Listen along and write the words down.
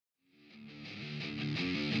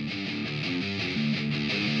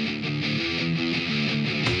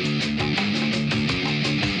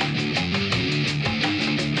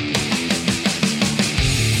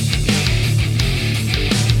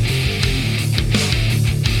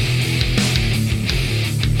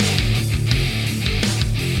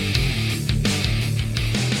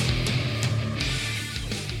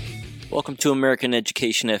Welcome to American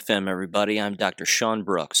Education FM, everybody. I'm Dr. Sean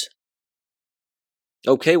Brooks.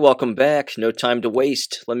 Okay, welcome back. No time to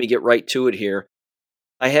waste. Let me get right to it here.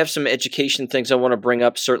 I have some education things I want to bring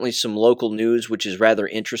up, certainly some local news, which is rather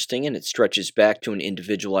interesting, and it stretches back to an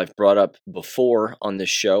individual I've brought up before on this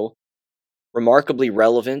show. Remarkably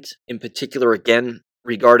relevant, in particular, again,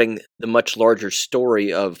 regarding the much larger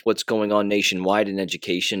story of what's going on nationwide in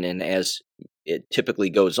education, and as it typically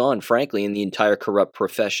goes on, frankly, in the entire corrupt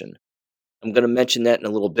profession. I'm going to mention that in a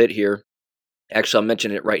little bit here. Actually, I'll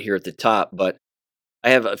mention it right here at the top, but I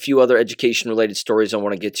have a few other education-related stories I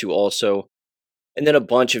want to get to also, and then a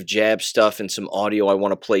bunch of jab stuff and some audio I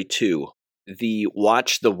want to play too. The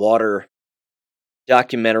Watch the Water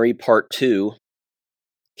documentary Part 2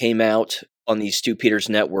 came out on the Stu Peters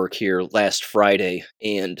Network here last Friday,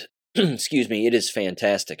 and, excuse me, it is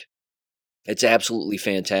fantastic. It's absolutely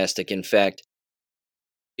fantastic. In fact,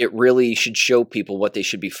 it really should show people what they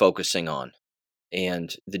should be focusing on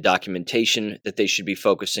and the documentation that they should be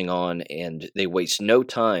focusing on, and they waste no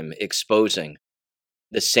time exposing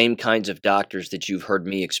the same kinds of doctors that you've heard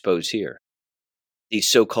me expose here. These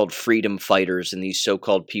so-called freedom fighters and these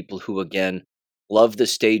so-called people who, again, love the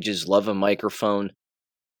stages, love a microphone,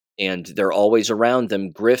 and they're always around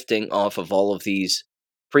them grifting off of all of these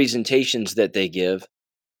presentations that they give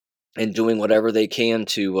and doing whatever they can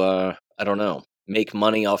to, make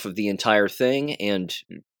money off of the entire thing and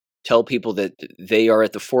tell people that they are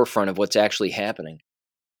at the forefront of what's actually happening.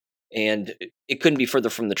 And it couldn't be further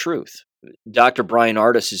from the truth. Dr. Bryan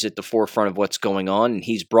Ardis is at the forefront of what's going on, and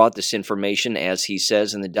he's brought this information, as he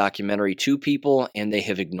says in the documentary, to people, and they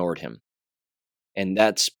have ignored him. And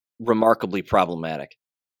that's remarkably problematic.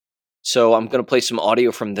 So I'm going to play some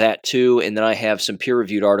audio from that too, and then I have some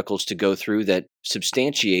peer-reviewed articles to go through that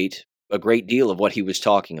substantiate a great deal of what he was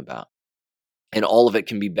talking about. And all of it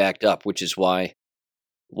can be backed up, which is why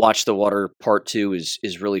Watch the Water Part 2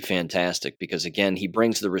 is really fantastic, because, again, he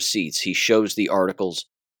brings the receipts, he shows the articles,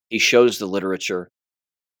 he shows the literature,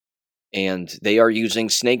 and they are using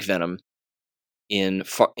snake venom in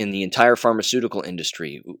the entire pharmaceutical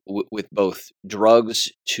industry with both drugs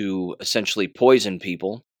to essentially poison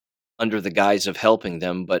people under the guise of helping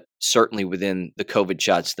them, but certainly within the COVID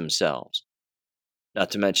shots themselves.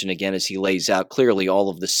 Not to mention, again, as he lays out clearly, all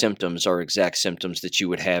of the symptoms are exact symptoms that you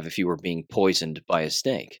would have if you were being poisoned by a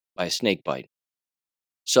snake bite.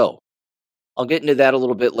 So, I'll get into that a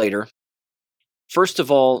little bit later. First of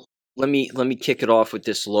all, let me kick it off with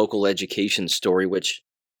this local education story, which,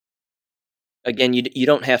 again, you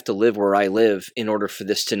don't have to live where I live in order for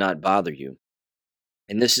this to not bother you.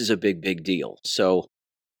 And this is a big, big deal. So,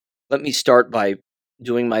 let me start by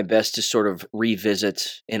doing my best to sort of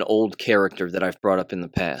revisit an old character that I've brought up in the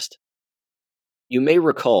past. You may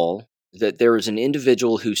recall that there is an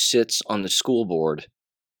individual who sits on the school board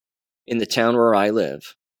in the town where I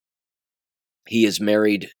live. He is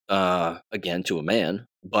married, again, to a man,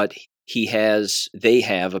 but they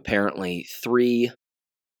have apparently 3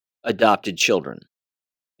 adopted children.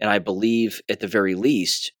 And I believe, at the very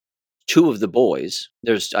least, 2 of the boys,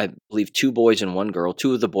 I believe 2 boys and 1 girl,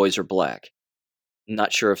 2 of the boys are black. I'm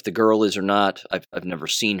not sure if the girl is or not. I've never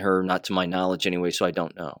seen her, not to my knowledge anyway, so I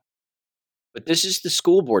don't know. But this is the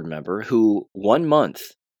school board member who, 1 month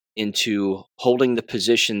into holding the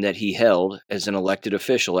position that he held as an elected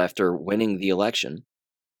official after winning the election,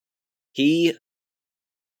 he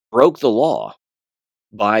broke the law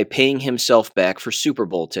by paying himself back for Super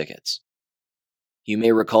Bowl tickets. You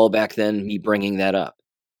may recall back then me bringing that up.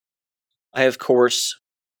 I, of course,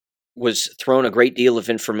 was thrown a great deal of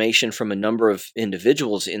information from a number of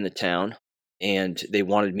individuals in the town, and they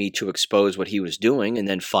wanted me to expose what he was doing and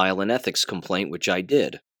then file an ethics complaint, which I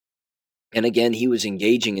did. And again, he was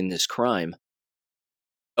engaging in this crime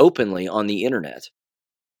openly on the internet.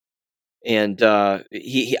 And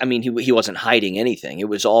he wasn't hiding anything. It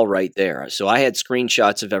was all right there. So I had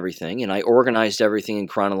screenshots of everything, and I organized everything in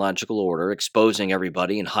chronological order, exposing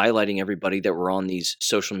everybody and highlighting everybody that were on these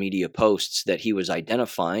social media posts that he was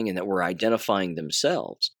identifying and that were identifying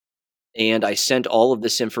themselves. And I sent all of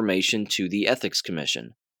this information to the Ethics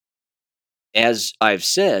Commission. As I've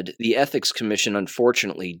said, the Ethics Commission,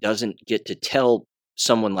 unfortunately, doesn't get to tell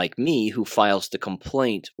someone like me who files the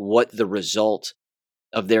complaint what the result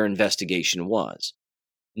of their investigation was.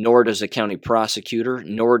 Nor does a county prosecutor,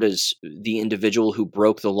 nor does the individual who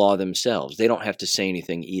broke the law themselves. They don't have to say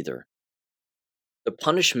anything either. The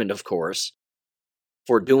punishment, of course,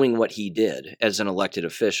 for doing what he did as an elected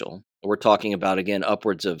official, we're talking about, again,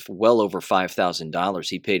 upwards of well over $5,000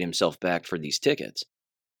 he paid himself back for these tickets.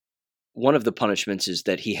 One of the punishments is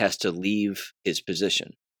that he has to leave his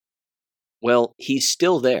position. Well, he's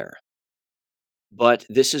still there. But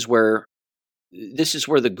this is where this is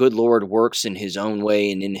where the good Lord works in his own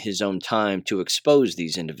way and in his own time to expose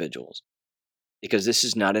these individuals, because this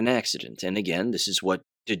is not an accident. And again, this is what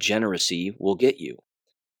degeneracy will get you.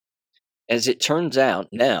 As it turns out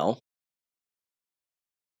now,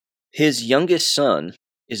 his youngest son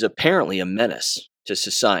is apparently a menace to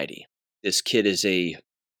society. This kid is he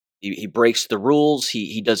breaks the rules,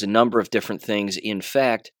 he does a number of different things. In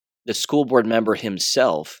fact, the school board member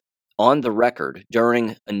himself, on the record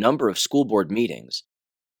during a number of school board meetings,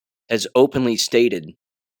 has openly stated,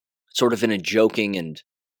 sort of in a joking and,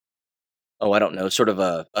 I don't know, sort of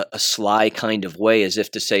a sly kind of way, as if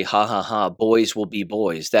to say, ha ha ha, boys will be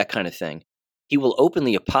boys, that kind of thing. He will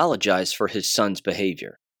openly apologize for his son's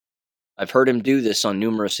behavior. I've heard him do this on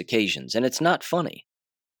numerous occasions, and it's not funny.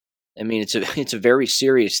 I mean, it's a very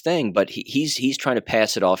serious thing, but he's trying to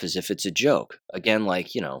pass it off as if it's a joke. Again, like,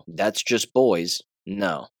 that's just boys.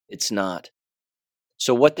 No, it's not.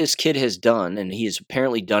 So what this kid has done, and he has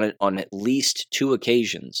apparently done it on at least 2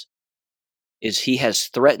 occasions, is he has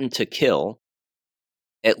threatened to kill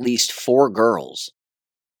at least 4 girls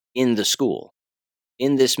in the school,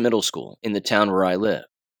 in this middle school, in the town where I live.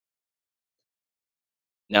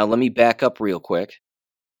 Now, let me back up real quick,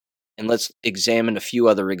 and let's examine a few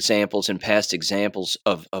other examples and past examples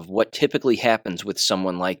of what typically happens with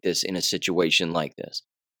someone like this in a situation like this.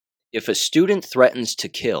 If a student threatens to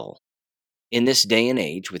kill, in this day and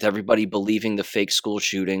age, with everybody believing the fake school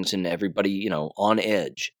shootings and everybody, on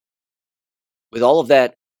edge, with all of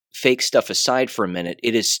that fake stuff aside for a minute,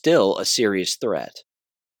 it is still a serious threat,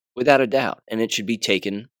 without a doubt, and it should be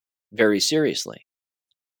taken very seriously.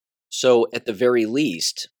 So, at the very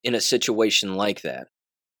least, in a situation like that,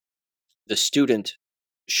 the student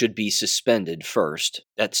should be suspended first.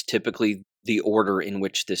 That's typically the order in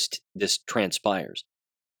which this transpires.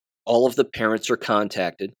 All of the parents are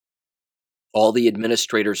contacted. All the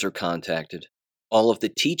administrators are contacted. All of the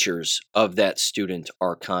teachers of that student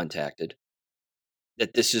are contacted.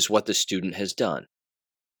 That this is what the student has done.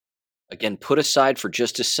 Again, put aside for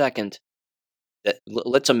just a second that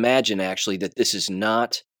let's imagine actually that this is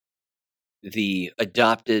not the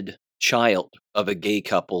adopted child of a gay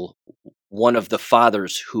couple, one of the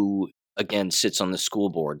fathers who, again, sits on the school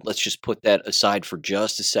board. Let's just put that aside for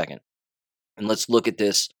just a second. And let's look at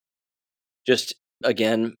this, just,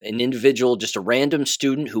 again, an individual, just a random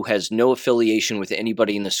student who has no affiliation with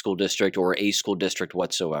anybody in the school district or a school district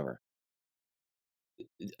whatsoever.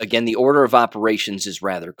 Again, the order of operations is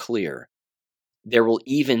rather clear. There will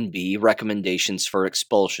even be recommendations for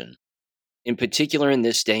expulsion, in particular in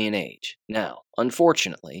this day and age. Now,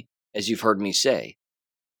 unfortunately, as you've heard me say,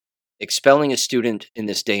 expelling a student in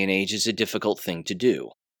this day and age is a difficult thing to do.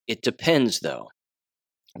 It depends, though.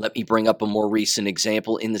 Let me bring up a more recent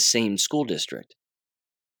example in the same school district.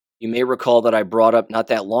 You may recall that I brought up not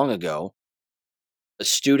that long ago a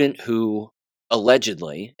student who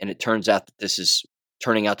allegedly, and it turns out that this is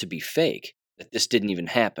turning out to be fake, that this didn't even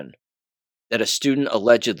happen, that a student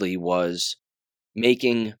allegedly was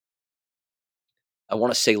making, I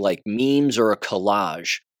want to say like memes or a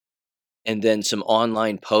collage, and then some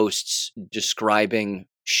online posts describing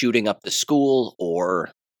shooting up the school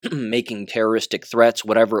or making terroristic threats,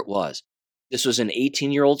 whatever it was. This was an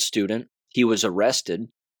 18-year-old student. He was arrested.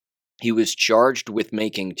 He was charged with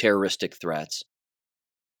making terroristic threats.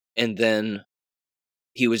 And then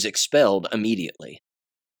he was expelled immediately.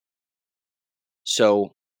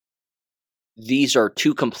 So these are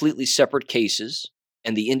 2 completely separate cases,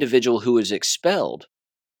 and the individual who was expelled,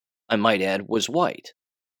 I might add, was white.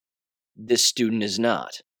 This student is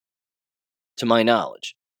not, to my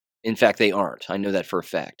knowledge. In fact, they aren't. I know that for a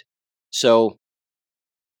fact. So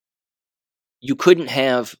you couldn't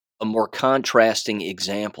have a more contrasting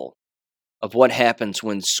example of what happens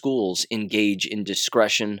when schools engage in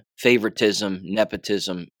discretion, favoritism,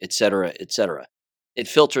 nepotism, etc., etc. It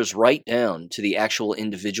filters right down to the actual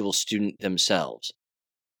individual student themselves.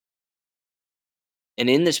 And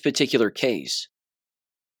in this particular case,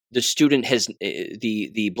 the student has,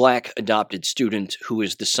 the black adopted student who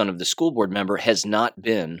is the son of the school board member has not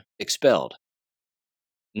been expelled.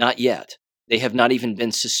 Not yet. They have not even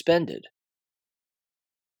been suspended.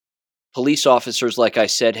 Police officers, like I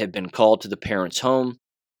said, have been called to the parent's home.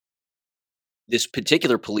 This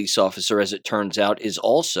particular police officer, as it turns out, is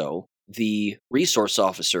also the resource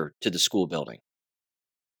officer to the school building.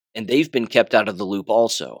 And they've been kept out of the loop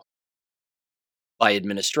also by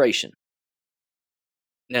administration.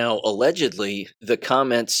 Now, allegedly, the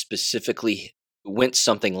comments specifically went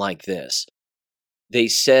something like this. They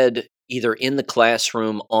said, either in the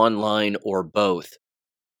classroom, online, or both,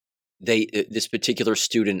 this particular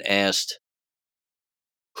student asked,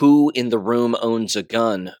 who in the room owns a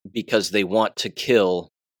gun because they want to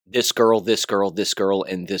kill this girl, this girl, this girl,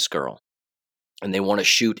 and this girl. And they want to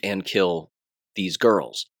shoot and kill these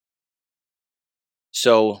girls.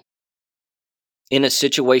 So, in a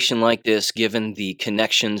situation like this, given the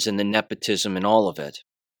connections and the nepotism and all of it,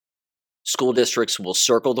 school districts will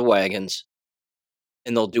circle the wagons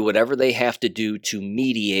and they'll do whatever they have to do to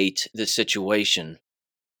mediate the situation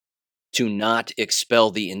to not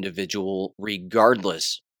expel the individual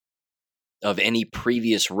regardless of any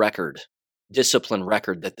previous record, discipline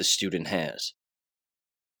record that the student has.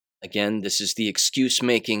 Again, this is the excuse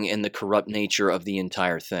making and the corrupt nature of the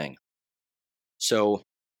entire thing. So,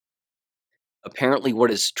 apparently what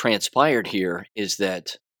has transpired here is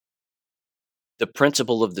that the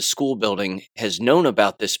principal of the school building has known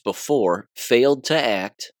about this before, failed to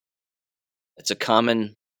act. It's a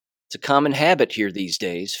common habit here these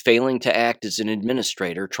days, failing to act as an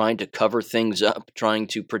administrator, trying to cover things up, trying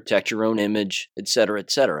to protect your own image, etc.,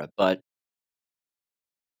 etc. But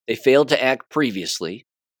they failed to act previously.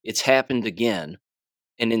 It's happened again.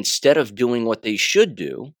 And instead of doing what they should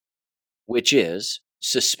do, which is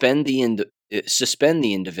suspend the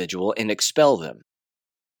individual and expel them.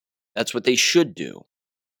 That's what they should do.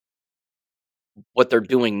 What they're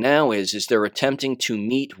doing now is they're attempting to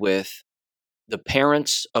meet with the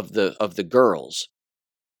parents of the girls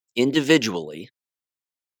individually,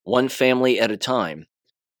 one family at a time,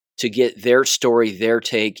 to get their story, their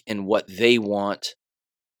take, and what they want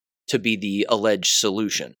to be the alleged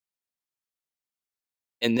solution.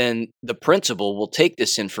 And then the principal will take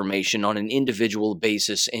this information on an individual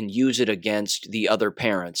basis and use it against the other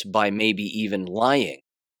parents by maybe even lying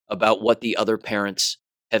about what the other parents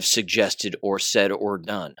have suggested or said or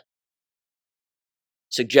done.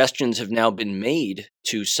 Suggestions have now been made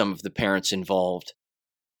to some of the parents involved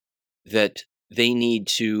that they need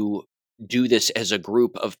to do this as a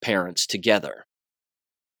group of parents together.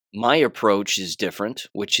 My approach is different,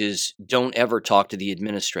 which is don't ever talk to the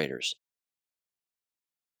administrators.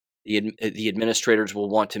 The administrators will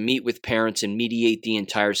want to meet with parents and mediate the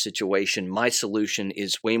entire situation. My solution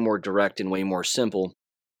is way more direct and way more simple,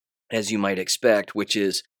 as you might expect, which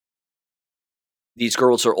is these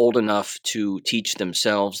girls are old enough to teach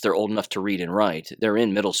themselves. They're old enough to read and write. They're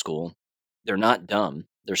in middle school. They're not dumb.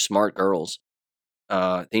 They're smart girls.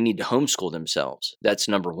 They need to homeschool themselves. That's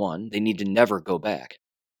number one. They need to never go back.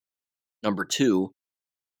 Number two,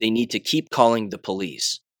 they need to keep calling the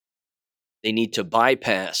police. They need to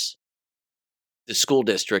bypass the school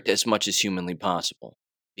district as much as humanly possible.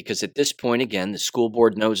 Because at this point, again, the school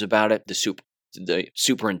board knows about it. The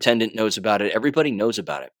superintendent knows about it. Everybody knows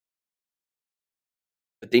about it.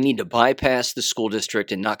 But they need to bypass the school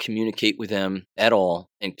district and not communicate with them at all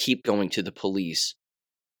and keep going to the police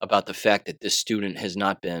about the fact that this student has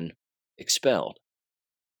not been expelled.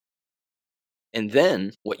 And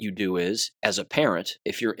then what you do is, as a parent,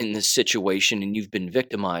 if you're in this situation and you've been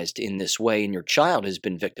victimized in this way and your child has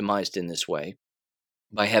been victimized in this way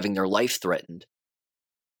by having their life threatened,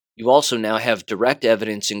 you also now have direct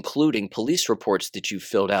evidence, including police reports that you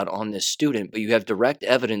filled out on this student, but you have direct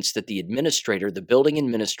evidence that the administrator, the building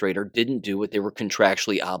administrator, didn't do what they were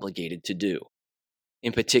contractually obligated to do.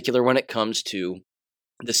 In particular, when it comes to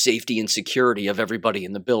the safety and security of everybody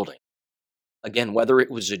in the building. Again, whether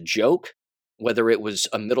it was a joke, whether it was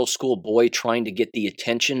a middle school boy trying to get the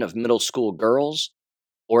attention of middle school girls,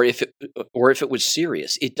 or if it was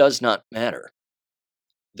serious, it does not matter.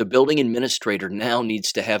 The building administrator now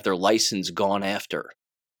needs to have their license gone after.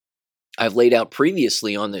 I've laid out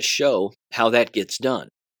previously on this show how that gets done.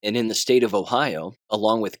 And in the state of Ohio,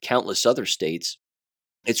 along with countless other states,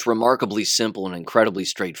 it's remarkably simple and incredibly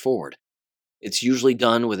straightforward. It's usually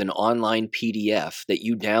done with an online PDF that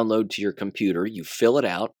you download to your computer. You fill it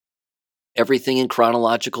out, everything in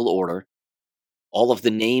chronological order, all of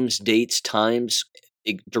the names, dates, times,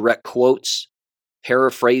 direct quotes,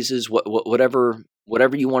 paraphrases, whatever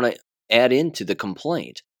you want to add into the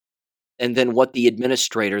complaint, and then what the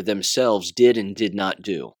administrator themselves did and did not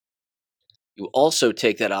do. You also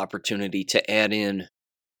take that opportunity to add in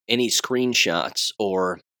any screenshots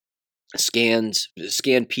or scanned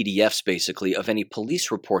PDFs, basically, of any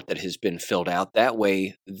police report that has been filled out. That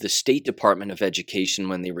way, the State Department of Education,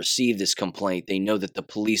 when they receive this complaint, they know that the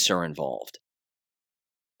police are involved.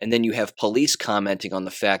 And then you have police commenting on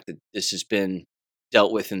the fact that this has been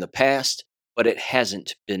dealt with in the past, but it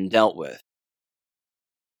hasn't been dealt with.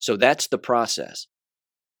 So that's the process.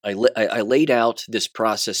 I laid out this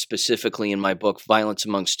process specifically in my book, Violence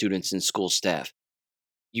Among Students and School Staff.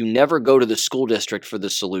 You never go to the school district for the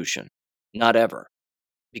solution. Not ever.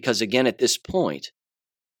 Because again, at this point,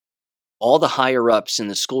 All the higher ups in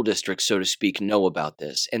the school district, so to speak, know about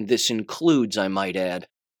this. And this includes, I might add,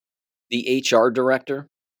 the HR director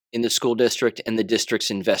in the school district and the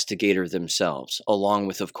district's investigator themselves, along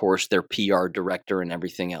with, of course, their PR director and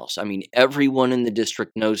everything else. I mean, everyone in the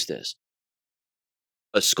district knows this.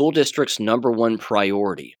 A school district's number one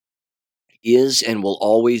priority is and will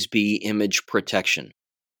always be image protection.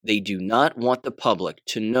 They do not want the public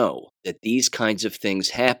to know that these kinds of things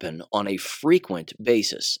happen on a frequent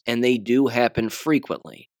basis, and they do happen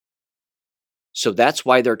frequently. So that's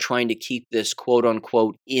why they're trying to keep this quote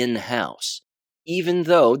unquote in-house, even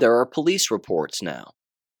though there are police reports now,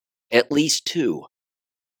 at least 2,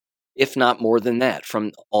 if not more than that,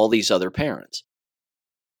 from all these other parents.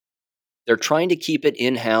 They're trying to keep it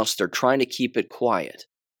in-house, they're trying to keep it quiet.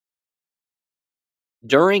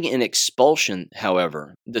 During an expulsion,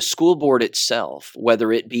 however, the school board itself,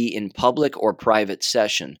 whether it be in public or private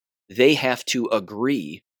session, they have to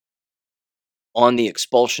agree on the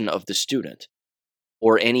expulsion of the student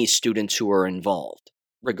or any students who are involved,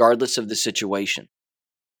 regardless of the situation.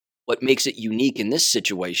 What makes it unique in this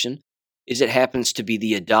situation is it happens to be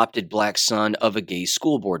the adopted black son of a gay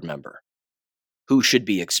school board member who should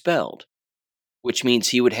be expelled, which means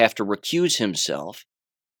he would have to recuse himself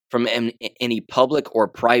from any public or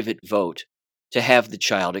private vote to have the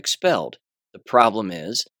child expelled. The problem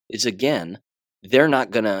is again, they're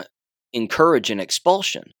not going to encourage an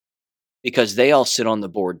expulsion because they all sit on the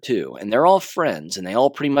board too, and they're all friends, and they all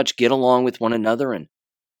pretty much get along with one another, and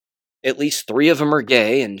at least 3 of them are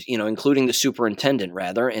gay, and, including the superintendent,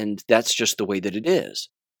 rather, and that's just the way that it is.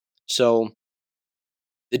 So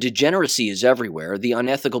the degeneracy is everywhere, the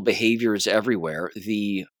unethical behavior is everywhere,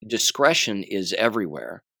 the discretion is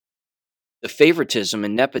everywhere. The favoritism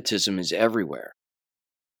and nepotism is everywhere.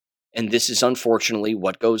 And this is unfortunately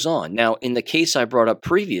what goes on. Now, in the case I brought up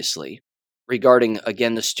previously, regarding,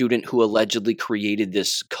 again, the student who allegedly created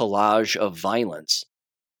this collage of violence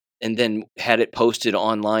and then had it posted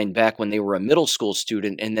online back when they were a middle school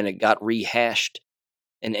student, and then it got rehashed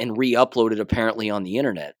and re-uploaded apparently on the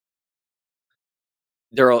internet.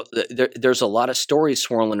 There's a lot of stories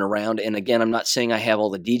swirling around, and again, I'm not saying I have all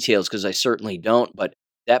the details because I certainly don't, but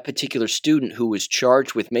that particular student who was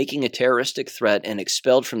charged with making a terroristic threat and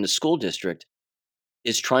expelled from the school district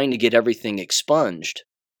is trying to get everything expunged,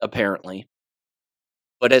 apparently.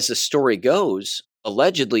 But as the story goes,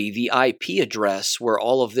 allegedly the IP address where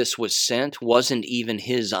all of this was sent wasn't even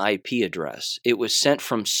his IP address. It was sent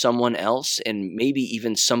from someone else and maybe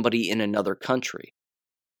even somebody in another country.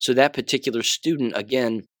 So that particular student,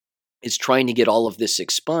 again, is trying to get all of this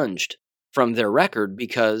expunged from their record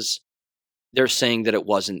because they're saying that it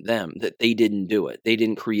wasn't them, that they didn't do it. They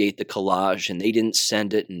didn't create the collage and they didn't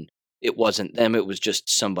send it and it wasn't them, it was just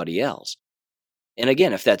somebody else. And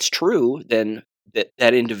again, if that's true, then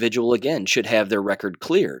that individual, again, should have their record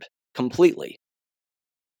cleared completely.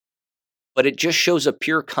 But it just shows a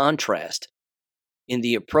pure contrast in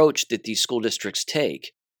the approach that these school districts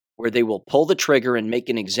take, where they will pull the trigger and make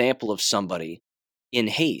an example of somebody in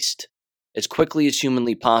haste, as quickly as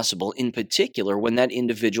humanly possible, in particular when that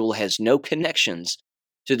individual has no connections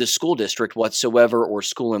to the school district whatsoever, or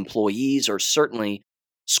school employees, or certainly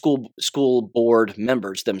school board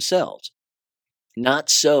members themselves. Not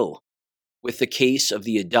so with the case of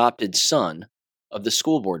the adopted son of the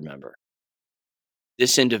school board member.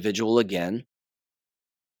 This individual, again,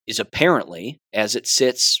 is apparently, as it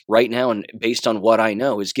sits right now, and based on what I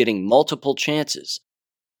know, is getting multiple chances.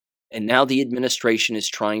 And now the administration is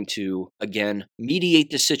trying to, again, mediate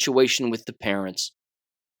the situation with the parents,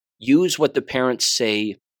 use what the parents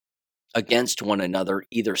say against one another,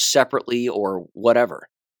 either separately or whatever,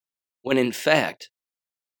 when in fact,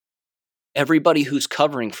 everybody who's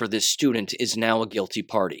covering for this student is now a guilty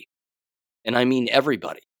party. And I mean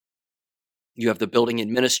everybody. You have the building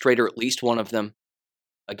administrator, at least one of them,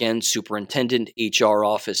 again, superintendent, HR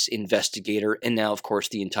office, investigator, and now, of course,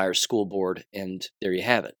 the entire school board, and there you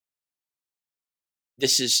have it.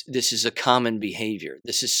 This is a common behavior.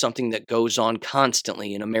 This is something that goes on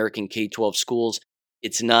constantly in American K-12 schools.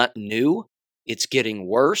 It's not new. It's getting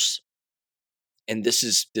worse. And this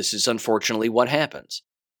is unfortunately what happens.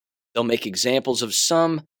 They'll make examples of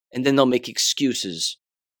some, and then they'll make excuses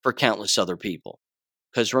for countless other people.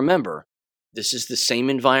 Because remember, this is the same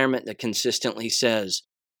environment that consistently says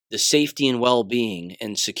the safety and well-being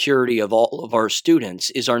and security of all of our students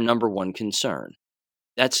is our number one concern.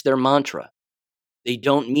 That's their mantra. They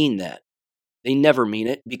don't mean that. They never mean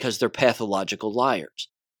it because they're pathological liars.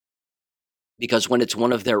 Because when it's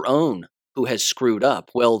one of their own who has screwed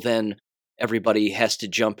up, well, then everybody has to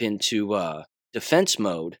jump into defense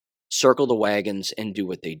mode, circle the wagons, and do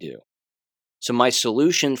what they do. So my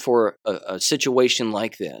solution for a situation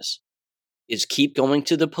like this is keep going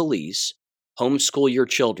to the police, homeschool your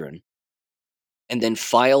children, and then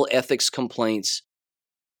file ethics complaints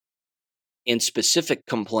and specific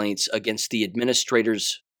complaints against the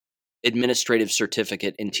administrator's administrative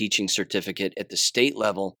certificate and teaching certificate at the state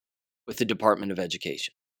level with the Department of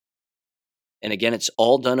Education. And again, it's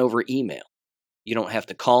all done over email. You don't have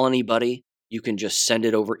to call anybody. You can just send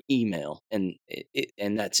it over email, and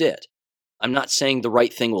that's it. I'm not saying the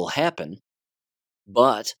right thing will happen,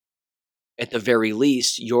 but at the very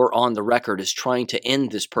least, you're on the record as trying to end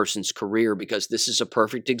this person's career, because this is a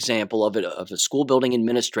perfect example of a school building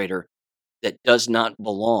administrator that does not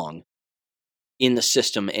belong in the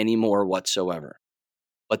system anymore whatsoever.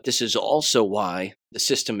 But this is also why the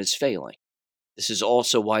system is failing. This is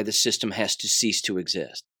also why the system has to cease to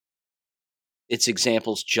exist. It's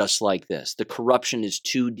examples just like this. The corruption is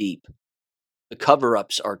too deep. The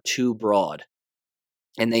cover-ups are too broad,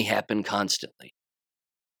 and they happen constantly.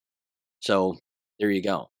 So there you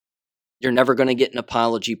go. You're never going to get an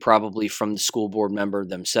apology probably from the school board member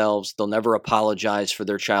themselves. They'll never apologize for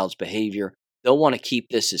their child's behavior. They'll want to keep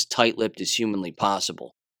this as tight-lipped as humanly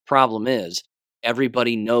possible. Problem is,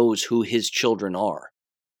 everybody knows who his children are.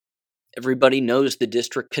 Everybody knows the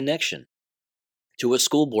district connection to a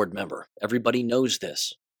school board member. Everybody knows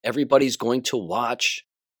this. Everybody's going to watch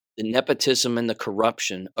the nepotism and the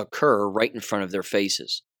corruption occur right in front of their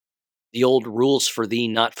faces. The old rules for thee,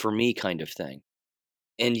 not for me kind of thing.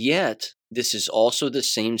 And yet, this is also the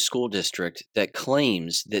same school district that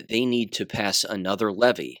claims that they need to pass another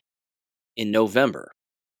levy in November.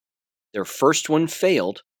 Their first one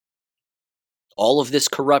failed. All of this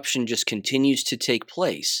corruption just continues to take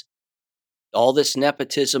place. All this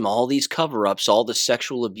nepotism, all these cover-ups, all the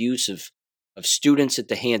sexual abuse of students at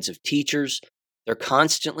the hands of teachers, they're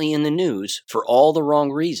constantly in the news for all the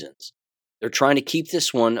wrong reasons. They're trying to keep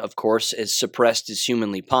this one, of course, as suppressed as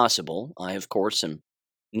humanly possible. I, of course, am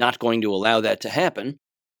not going to allow that to happen,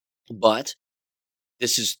 but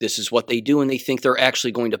this is what they do, and they think they're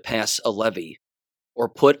actually going to pass a levy or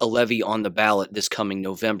put a levy on the ballot this coming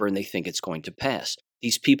November, and they think it's going to pass.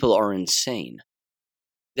 These people are insane.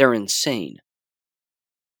 They're insane.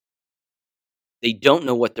 They don't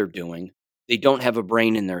know what they're doing. They don't have a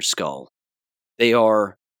brain in their skull. They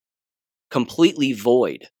are completely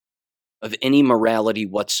void of any morality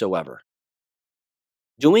whatsoever.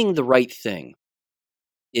 Doing the right thing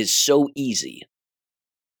is so easy,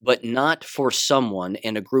 but not for someone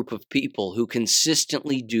and a group of people who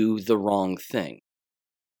consistently do the wrong thing.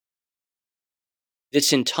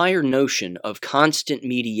 This entire notion of constant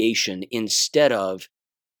mediation instead of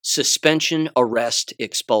suspension, arrest,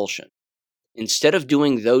 expulsion, instead of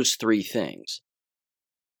doing those three things,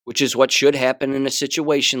 which is what should happen in a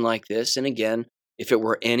situation like this. And again, if it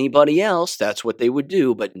were anybody else, that's what they would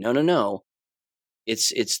do. But no.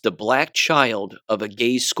 It's the black child of a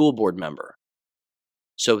gay school board member.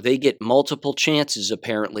 So they get multiple chances,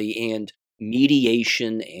 apparently, and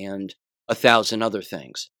mediation and 1,000 other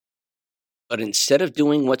things. But instead of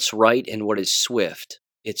doing what's right and what is swift,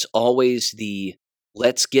 it's always the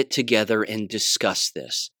let's get together and discuss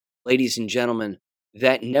this. Ladies and gentlemen,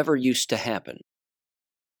 that never used to happen.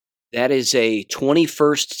 That is a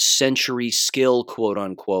 21st century skill, quote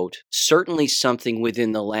unquote, certainly something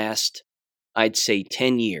within the last, I'd say,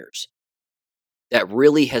 10 years that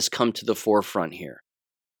really has come to the forefront here.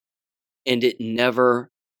 And it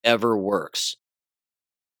never, ever works.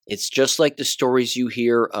 It's just like the stories you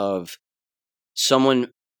hear of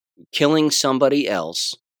someone killing somebody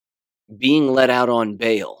else, being let out on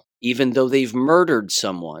bail, even though they've murdered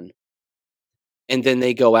someone, and then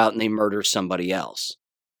they go out and they murder somebody else.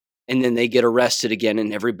 And then they get arrested again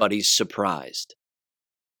and everybody's surprised.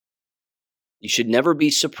 You should never be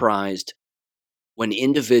surprised when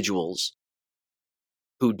individuals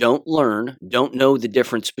who don't learn, don't know the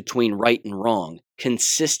difference between right and wrong,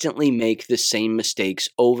 consistently make the same mistakes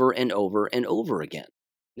over and over and over again.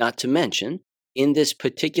 Not to mention, in this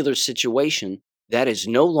particular situation, that is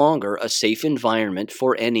no longer a safe environment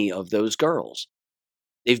for any of those girls.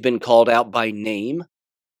 They've been called out by name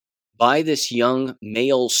by this young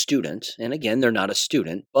male student, and again, they're not a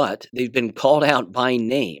student, but they've been called out by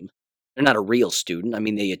name. They're not a real student. I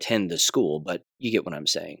mean, they attend the school, but you get what I'm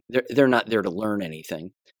saying. They're not there to learn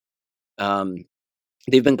anything.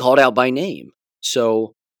 They've been called out by name.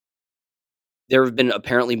 So there have been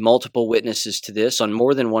apparently multiple witnesses to this on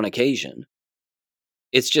more than one occasion.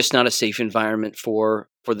 It's just not a safe environment for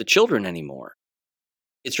the children anymore.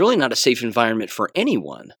 It's really not a safe environment for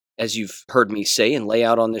anyone, as you've heard me say and lay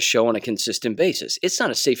out on this show on a consistent basis. It's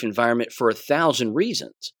not a safe environment for 1,000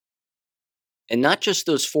 reasons. And not just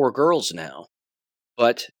those 4 girls now,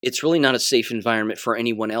 but it's really not a safe environment for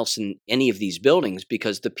anyone else in any of these buildings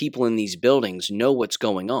because the people in these buildings know what's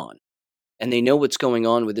going on. And they know what's going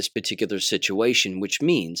on with this particular situation, which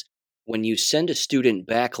means when you send a student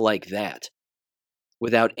back like that,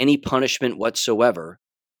 without any punishment whatsoever,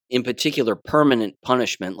 in particular permanent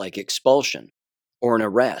punishment like expulsion or an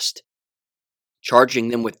arrest, charging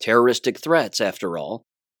them with terroristic threats after all,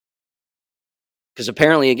 because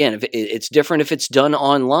apparently, again, if it's different if it's done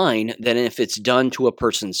online than if it's done to a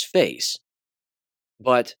person's face.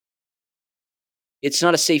 But it's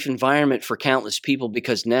not a safe environment for countless people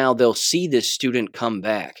because now they'll see this student come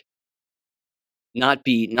back, not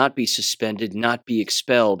be suspended, not be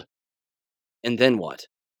expelled, and then what?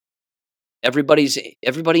 Everybody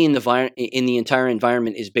in the entire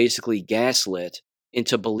environment is basically gaslit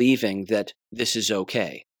into believing that this is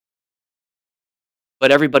okay.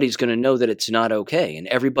 But everybody's going to know that it's not okay, and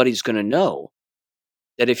everybody's going to know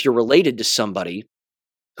that if you're related to somebody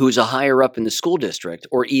who's a higher up in the school district,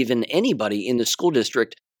 or even anybody in the school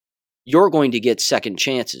district, you're going to get second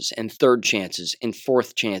chances, and third chances, and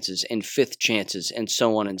fourth chances, and fifth chances, and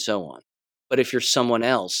so on and so on. But if you're someone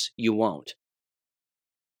else, you won't.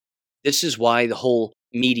 This is why the whole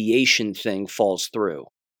mediation thing falls through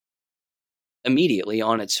immediately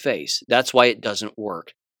on its face. That's why it doesn't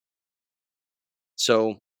work.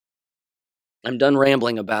 So I'm done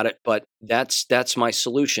rambling about it, but that's my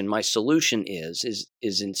solution. My solution is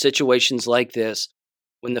in situations like this,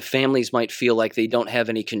 when the families might feel like they don't have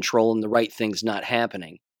any control and the right thing's not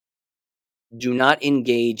happening, do not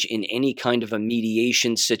engage in any kind of a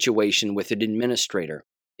mediation situation with an administrator.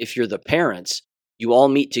 If you're the parents, you all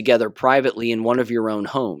meet together privately in one of your own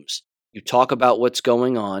homes. You talk about what's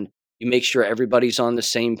going on. You make sure everybody's on the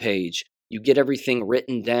same page. You get everything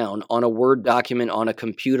written down on a Word document on a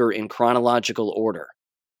computer in chronological order.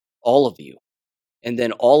 All of you. And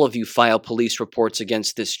then all of you file police reports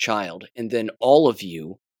against this child. And then all of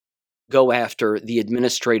you go after the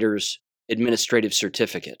administrator's administrative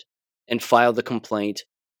certificate and file the complaint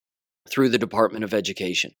through the Department of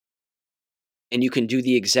Education. And you can do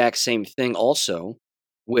the exact same thing also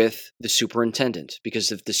with the superintendent,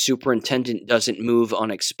 because if the superintendent doesn't move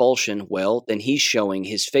on expulsion, well, then he's showing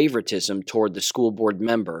his favoritism toward the school board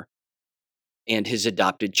member and his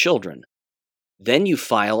adopted children. Then you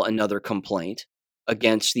file another complaint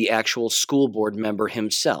against the actual school board member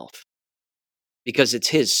himself, because it's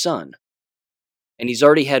his son. And he's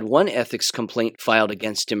already had one ethics complaint filed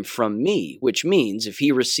against him from me, which means if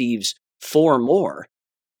he receives 4 more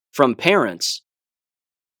from parents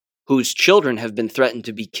whose children have been threatened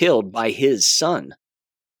to be killed by his son,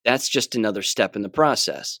 that's just another step in the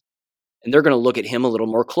process. And they're going to look at him a little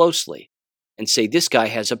more closely and say, this guy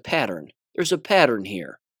has a pattern. There's a pattern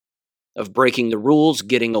here of breaking the rules,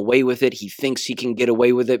 getting away with it. He thinks he can get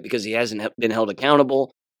away with it because he hasn't been held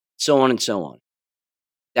accountable, so on and so on.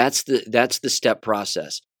 That's the step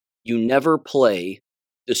process. You never play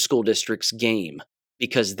the school district's game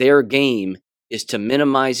because their game is to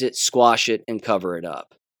minimize it, squash it, and cover it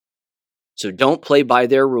up. So don't play by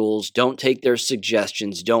their rules. Don't take their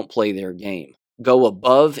suggestions. Don't play their game. Go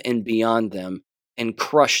above and beyond them and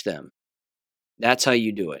crush them. That's how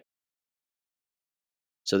you do it.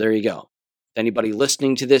 So there you go. If anybody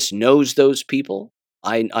listening to this knows those people,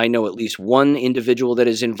 I know at least one individual that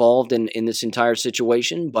is involved in this entire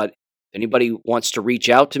situation, but if anybody wants to reach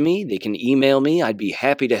out to me, they can email me. I'd be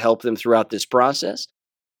happy to help them throughout this process.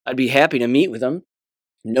 I'd be happy to meet with them.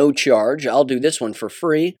 No charge. I'll do this one for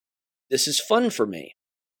free. This is fun for me.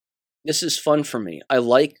 I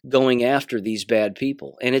like going after these bad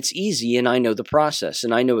people, and it's easy, and I know the process,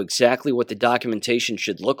 and I know exactly what the documentation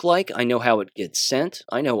should look like. I know how it gets sent.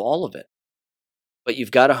 I know all of it. But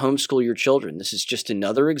you've got to homeschool your children. This is just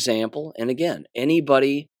another example. And again,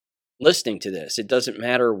 anybody listening to this, it doesn't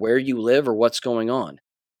matter where you live or what's going on.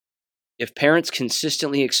 If parents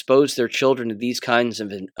consistently expose their children to these kinds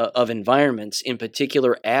of environments, in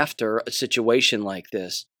particular after a situation like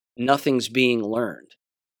this, nothing's being learned.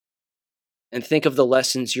 And think of the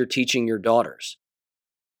lessons you're teaching your daughters.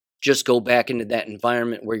 Just go back into that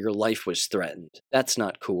environment where your life was threatened. That's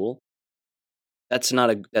not cool. That's not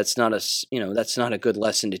a good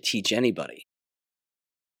lesson to teach anybody.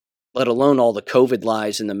 Let alone all the COVID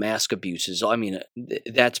lies and the mask abuses. I mean,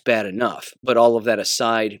 that's bad enough. But all of that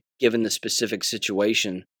aside, given the specific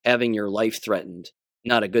situation, having your life threatened,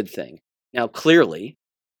 not a good thing. Now, clearly,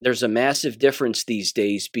 there's a massive difference these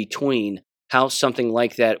days between how something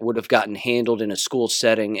like that would have gotten handled in a school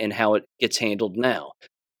setting and how it gets handled now.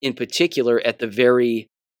 In particular, at the very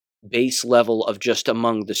base level of just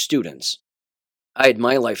among the students. I had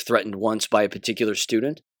my life threatened once by a particular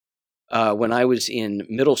student. when I was in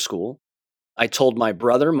middle school. I told my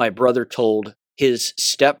brother told his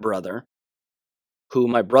stepbrother, who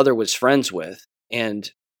my brother was friends with,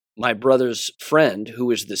 and my brother's friend, who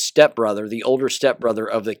was the stepbrother, the older stepbrother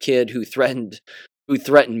of the kid who threatened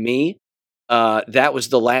me. That was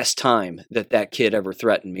the last time that kid ever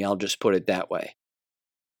threatened me. I'll just put it that way.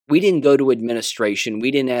 We didn't go to administration.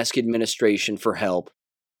 We didn't ask administration for help.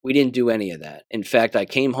 We didn't do any of that. In fact, I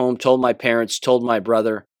came home, told my parents, told my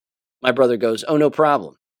brother. My brother goes, "Oh, no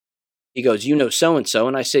problem." He goes, "You know so-and-so?"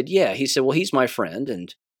 And I said, "Yeah." He said, "Well, he's my friend,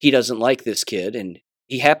 and he doesn't like this kid, and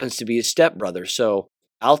he happens to be his stepbrother, so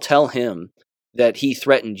I'll tell him that he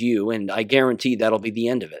threatened you, and I guarantee that'll be the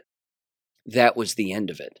end of it." That was the end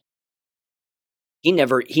of it. He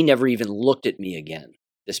never even looked at me again,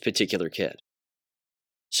 this particular kid.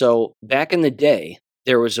 So back in the day,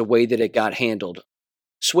 there was a way that it got handled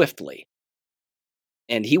swiftly.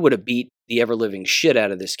 And he would have beat the ever-living shit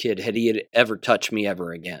out of this kid had he had ever touched me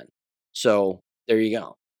ever again. So there you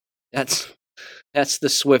go. That's the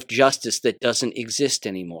swift justice that doesn't exist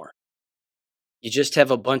anymore. You just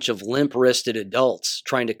have a bunch of limp-wristed adults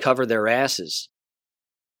trying to cover their asses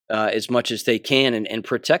as much as they can and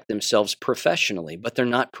protect themselves professionally. But they're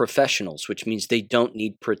not professionals, which means they don't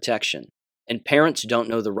need protection. And parents don't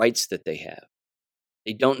know the rights that they have.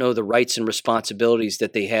 They don't know the rights and responsibilities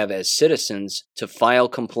that they have as citizens to file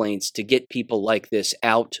complaints to get people like this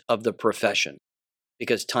out of the profession.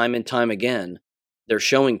 Because time and time again, they're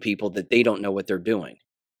showing people that they don't know what they're doing.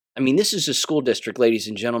 I mean, this is a school district, ladies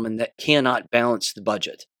and gentlemen, that cannot balance the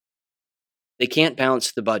budget. They can't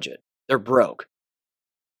balance the budget. They're broke.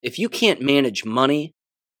 If you can't manage money,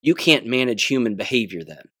 you can't manage human behavior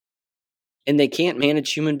then. And they can't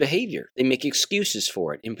manage human behavior. They make excuses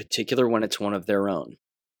for it, in particular when it's one of their own.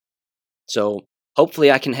 So hopefully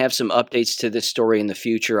I can have some updates to this story in the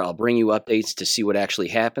future. I'll bring you updates to see what actually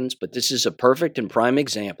happens, but this is a perfect and prime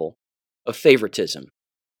example of favoritism.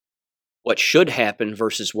 What should happen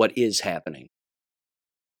versus what is happening.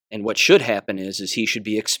 And what should happen is he should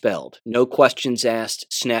be expelled. No questions asked,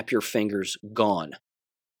 snap your fingers, gone.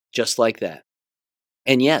 Just like that.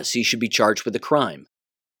 And yes, he should be charged with a crime.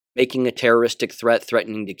 Making a terroristic threat,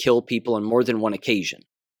 threatening to kill people on more than one occasion,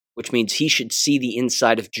 which means he should see the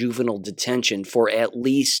inside of juvenile detention for at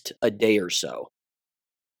least a day or so.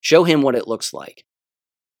 Show him what it looks like.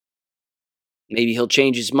 Maybe he'll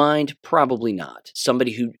change his mind, probably not.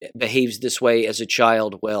 Somebody who behaves this way as a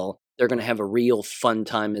child, well, they're going to have a real fun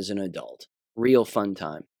time as an adult. Real fun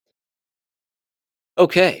time.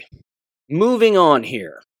 Okay, moving on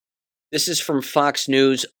here. This is from Fox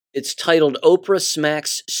News. It's titled, "Oprah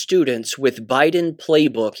Smacks Students with Biden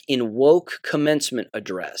Playbook in Woke Commencement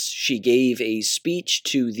Address." She gave a speech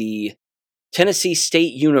to the Tennessee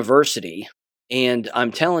State University, and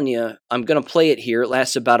I'm telling you, I'm going to play it here. It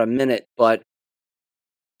lasts about a minute, but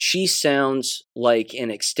she sounds like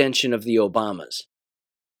an extension of the Obamas.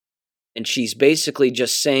 And she's basically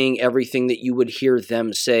just saying everything that you would hear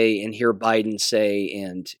them say and hear Biden say,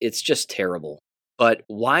 and it's just terrible. But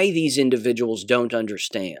why these individuals don't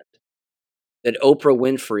understand that Oprah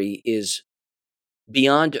Winfrey is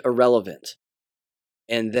beyond irrelevant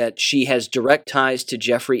and that she has direct ties to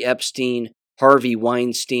Jeffrey Epstein, Harvey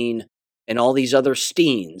Weinstein, and all these other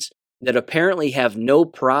Steens that apparently have no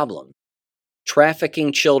problem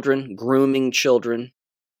trafficking children, grooming children.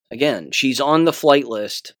 Again, she's on the flight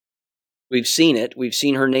list. We've seen it. We've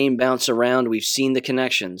seen her name bounce around. We've seen the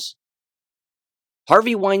connections.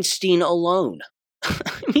 Harvey Weinstein alone.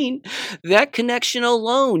 I mean, that connection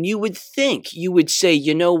alone, you would think, you would say,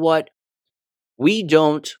 you know what? We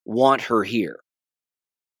don't want her here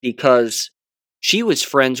because she was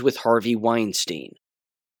friends with Harvey Weinstein.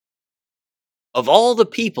 Of all the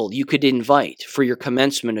people you could invite for your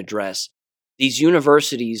commencement address, these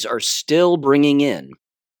universities are still bringing in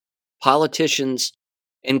politicians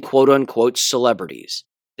and quote-unquote celebrities.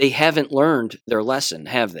 They haven't learned their lesson,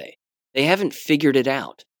 have they? They haven't figured it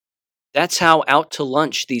out. That's how out to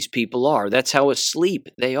lunch these people are. That's how asleep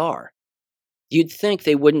they are. You'd think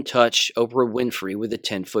they wouldn't touch Oprah Winfrey with a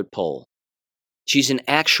 10-foot pole. She's an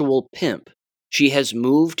actual pimp. She has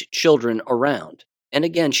moved children around. And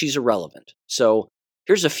again, she's irrelevant. So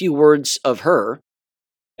here's a few words of her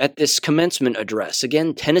at this commencement address.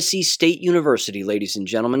 Again, Tennessee State University, ladies and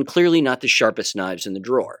gentlemen. Clearly not the sharpest knives in the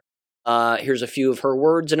drawer. Here's a few of her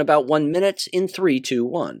words in about 1 minute in 3, 2,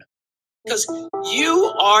 1. Because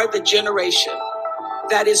you are the generation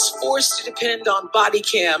that is forced to depend on body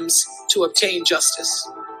cams to obtain justice.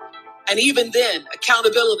 And even then,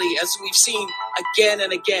 accountability, as we've seen again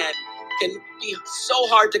and again, can be so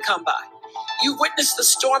hard to come by. You witnessed the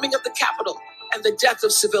storming of the Capitol and the death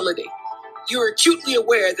of civility. You're acutely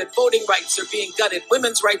aware that voting rights are being gutted,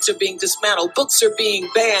 women's rights are being dismantled, books are being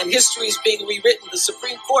banned, history is being rewritten, the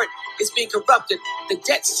Supreme Court is being corrupted, the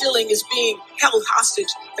debt ceiling is being held hostage,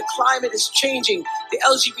 the climate is changing, the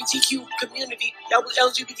LGBTQ community,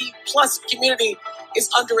 LGBT plus community is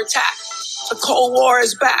under attack. The Cold War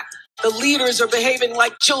is back. The leaders are behaving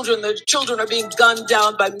like children. The children are being gunned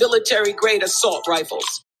down by military-grade assault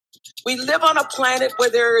rifles. We live on a planet where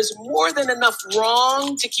there is more than enough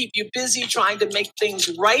wrong to keep you busy trying to make things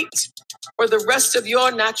right for the rest of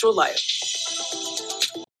your natural life.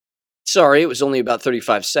 Sorry, it was only about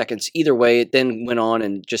 35 seconds. Either way, it then went on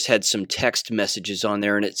and just had some text messages on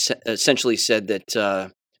there, and it essentially said that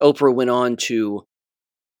Oprah went on to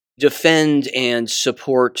defend and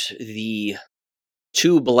support the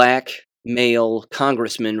 2 black male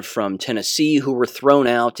congressmen from Tennessee who were thrown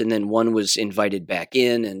out, and then one was invited back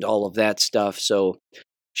in and all of that stuff. So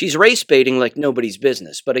she's race baiting like nobody's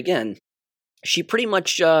business. But again, she pretty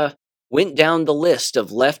much went down the list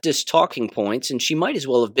of leftist talking points, and she might as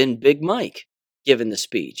well have been Big Mike given the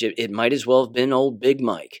speech. It might as well have been old Big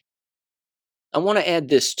Mike. I want to add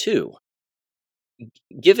this too.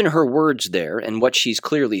 Given her words there and what she's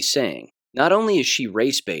clearly saying, not only is she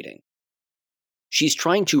race baiting, she's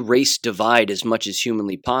trying to race divide as much as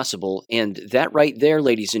humanly possible, and that right there,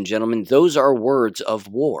 ladies and gentlemen, those are words of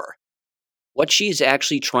war. What she's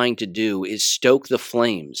actually trying to do is stoke the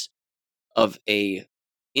flames of a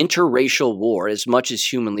interracial war as much as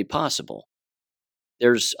humanly possible.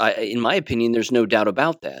 In my opinion, there's no doubt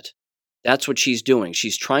about that. That's what she's doing.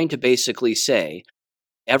 She's trying to basically say,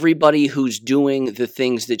 everybody who's doing the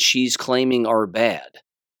things that she's claiming are bad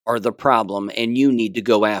are the problem, and you need to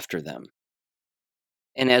go after them.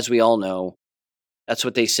 And as we all know, that's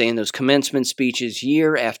what they say in those commencement speeches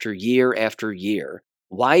year after year after year.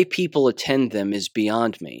 Why people attend them is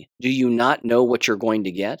beyond me. Do you not know what you're going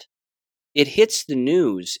to get? It hits the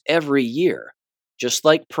news every year, just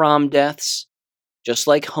like prom deaths, just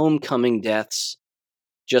like homecoming deaths,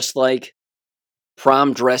 just like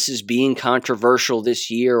prom dresses being controversial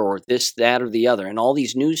this year, or this, that, or the other. And all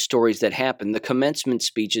these news stories that happen, the commencement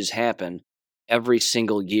speeches happen every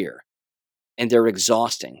single year. And they're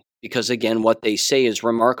exhausting because, again, what they say is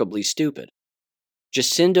remarkably stupid.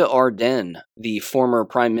 Jacinda Ardern, the former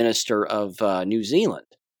Prime Minister of New Zealand,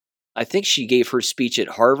 I think she gave her speech at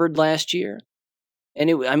Harvard last year. And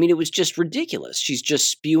it was just ridiculous. She's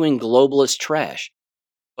just spewing globalist trash.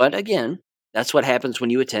 But again, that's what happens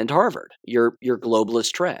when you attend Harvard. You're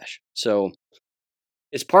globalist trash. So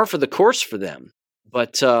it's par for the course for them.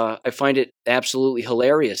 But I find it absolutely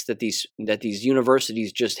hilarious that these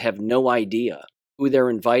universities just have no idea who they're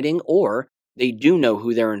inviting, or they do know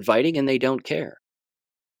who they're inviting and they don't care.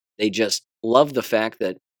 They just love the fact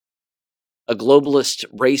that a globalist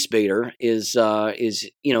race baiter is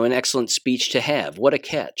an excellent speech to have. What a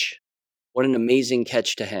catch! What an amazing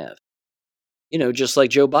catch to have. Just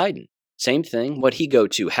like Joe Biden, same thing. What'd he go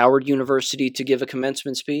to? Howard University to give a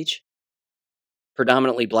commencement speech?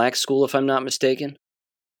 Predominantly black school, if I'm not mistaken.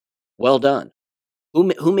 Well done.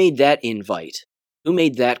 Who made that invite? Who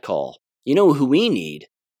made that call? You know who we need?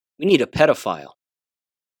 We need a pedophile.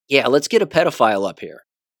 Yeah, let's get a pedophile up here.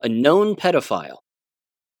 A known pedophile.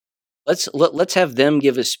 Let's have them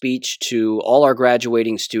give a speech to all our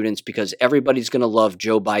graduating students, because everybody's going to love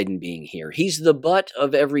Joe Biden being here. He's the butt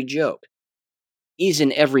of every joke. He's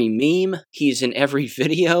in every meme. He's in every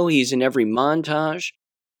video. He's in every montage.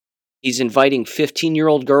 He's inviting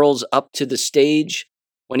 15-year-old girls up to the stage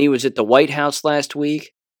when he was at the White House last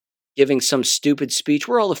week, giving some stupid speech.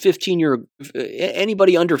 We're all the 15-year,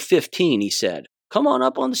 anybody under 15, he said. Come on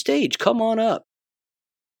up on the stage. Come on up.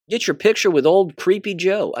 Get your picture with old creepy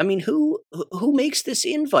Joe. I mean, who makes this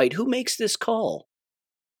invite? Who makes this call?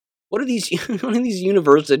 What are these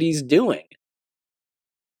universities doing?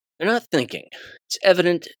 They're not thinking. It's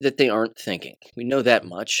evident that they aren't thinking. We know that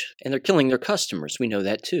much. And they're killing their customers. We know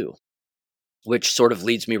that too. Which sort of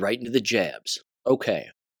leads me right into the jabs. Okay.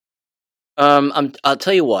 I'll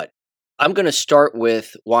tell you what. I'm going to start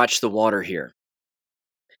with Watch the Water here.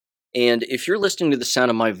 And if you're listening to the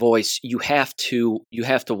sound of my voice, you have to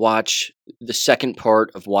watch the second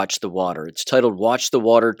part of Watch the Water. It's titled Watch the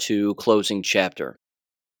Water 2 Closing Chapter.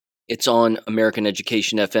 It's on American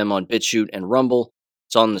Education FM on BitChute and Rumble.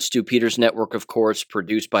 It's on the Stu Peters Network, of course,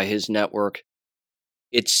 produced by his network.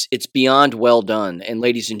 It's beyond well done. And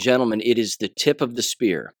ladies and gentlemen, it is the tip of the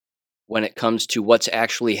spear when it comes to what's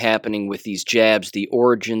actually happening with these jabs, the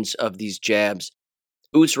origins of these jabs,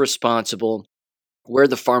 who's responsible, where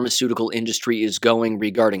the pharmaceutical industry is going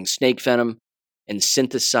regarding snake venom and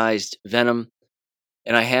synthesized venom.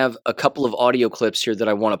 And I have a couple of audio clips here that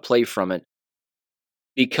I want to play from it.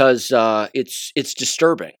 because it's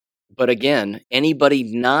disturbing. But again, anybody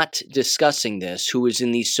not discussing this who is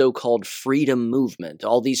in the so-called freedom movement,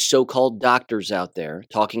 all these so-called doctors out there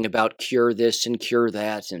talking about cure this and cure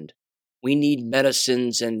that, and we need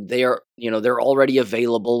medicines and they're already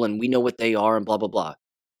available and we know what they are and blah, blah, blah.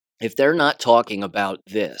 If they're not talking about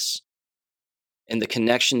this and the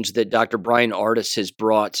connections that Dr. Bryan Ardis has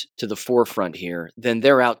brought to the forefront here, then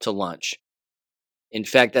they're out to lunch. In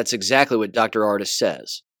fact, that's exactly what Dr. Ardis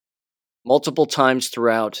says. Multiple times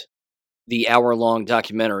throughout the hour-long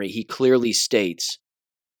documentary, he clearly states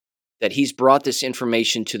that he's brought this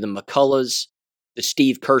information to the McCulloughs, the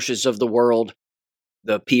Steve Kirsches of the world,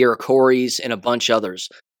 the Pierre Coreys, and a bunch others,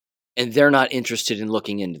 and they're not interested in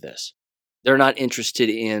looking into this. They're not interested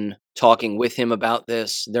in talking with him about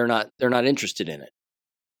this. They're not interested in it.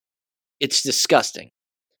 It's disgusting,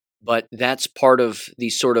 but that's part of the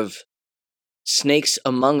sort of snakes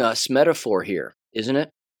among us metaphor here, isn't it?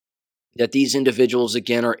 That these individuals,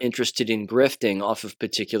 again, are interested in grifting off of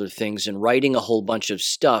particular things and writing a whole bunch of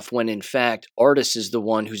stuff when, in fact, Ardis is the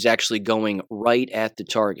one who's actually going right at the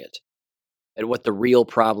target, at what the real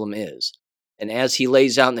problem is. And as he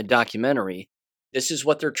lays out in the documentary, this is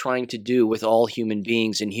what they're trying to do with all human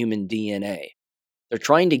beings and human DNA. They're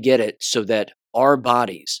trying to get it so that our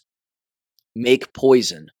bodies make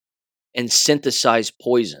poison and synthesize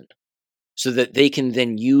poison so that they can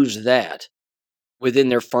then use that within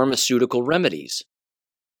their pharmaceutical remedies.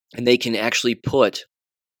 And they can actually put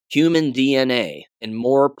human DNA and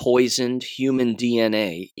more poisoned human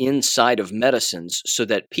DNA inside of medicines so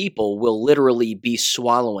that people will literally be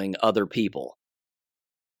swallowing other people.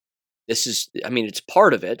 It's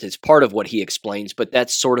part of it. It's part of what he explains, but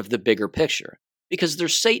that's sort of the bigger picture because they're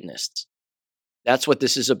Satanists. That's what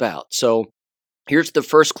this is about. So here's the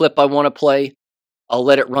first clip I want to play. I'll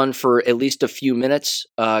let it run for at least a few minutes.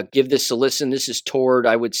 Give this a listen. This is toward,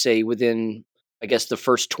 I would say, within, the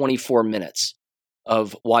first 24 minutes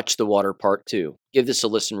of Watch the Water Part 2. Give this a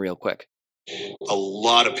listen real quick. A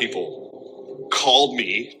lot of people called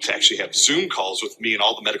me to actually have Zoom calls with me and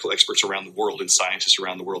all the medical experts around the world and scientists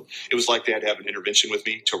around the world. It was like they had to have an intervention with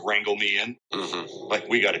me to wrangle me in. Mm-hmm. Like,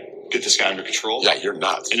 we got to get this guy under control. Yeah, you're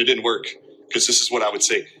nuts. And it didn't work because this is what I would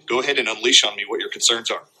say. Go ahead and unleash on me what your concerns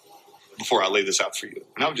are before I lay this out for you.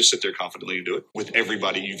 And I would just sit there confidently and do it with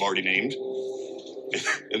everybody you've already named.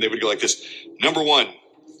 And they would go like this. Number one,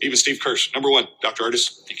 even Steve Kirsch. Number one, Dr.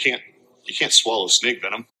 Ardis, you can't swallow snake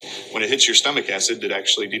venom. When it hits your stomach acid, it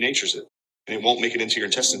actually denatures it. And it won't make it into your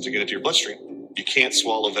intestines and get into your bloodstream. You can't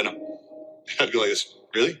swallow venom. I'd go like this.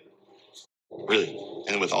 Really? Really?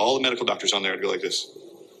 And then with all the medical doctors on there, I'd go like this.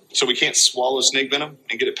 So we can't swallow snake venom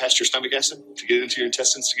and get it past your stomach acid to get it into your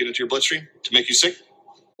intestines, to get it into your bloodstream, to make you sick?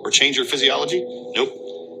 Or change your physiology?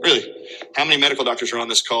 Nope. Really? How many medical doctors are on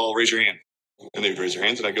this call? Raise your hand. And they would raise their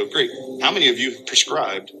hands, and I go, great. How many of you have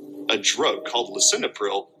prescribed a drug called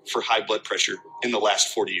lisinopril for high blood pressure in the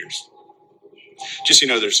last 40 years? Just so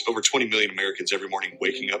you know, there's over 20 million Americans every morning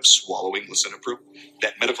waking up swallowing lisinopril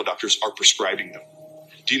that medical doctors are prescribing them.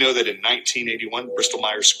 Do you know that in 1981,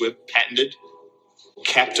 Bristol-Myers Squibb patented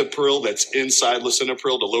captopril that's inside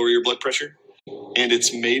lisinopril to lower your blood pressure? And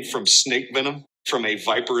it's made from snake venom from a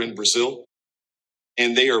viper in Brazil.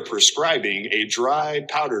 And they are prescribing a dried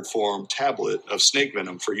powdered form tablet of snake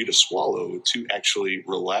venom for you to swallow to actually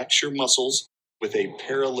relax your muscles with a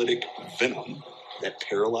paralytic venom that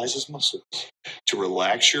paralyzes muscles, to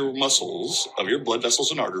relax your muscles of your blood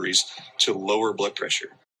vessels and arteries to lower blood pressure.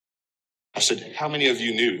 I said, how many of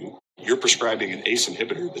you knew you're prescribing an ACE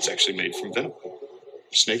inhibitor that's actually made from venom,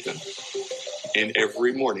 snake venom? And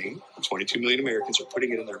every morning, 22 million Americans are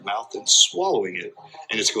putting it in their mouth and swallowing it,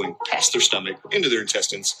 and it's going past their stomach, into their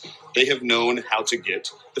intestines. They have known how to get,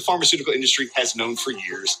 the pharmaceutical industry has known for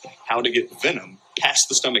years how to get venom past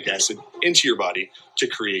the stomach acid into your body to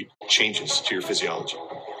create changes to your physiology.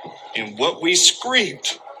 And what we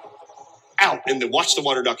screamed out in the Watch the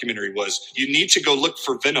Water documentary was, you need to go look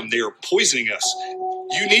for venom. They are poisoning us.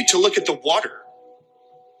 You need to look at the water.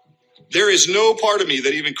 There is no part of me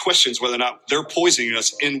that even questions whether or not they're poisoning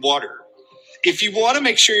us in water. If you want to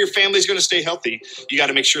make sure your family's going to stay healthy, you got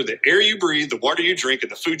to make sure the air you breathe, the water you drink,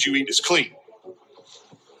 and the food you eat is clean.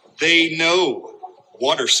 They know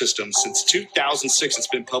water systems. Since 2006, it's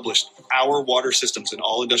been published. Our water systems in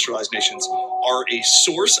all industrialized nations are a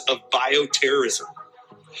source of bioterrorism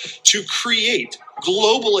to create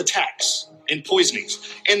global attacks and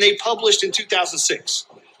poisonings. And they published in 2006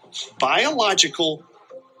 biological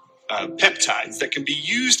peptides that can be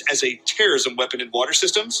used as a terrorism weapon in water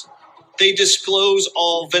systems. They disclose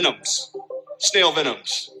all venoms, snail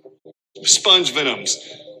venoms, sponge venoms,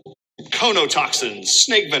 conotoxins,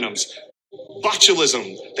 snake venoms.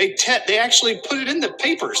 Botulism. They actually put it in the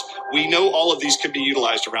papers. We know all of these can be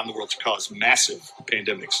utilized around the world to cause massive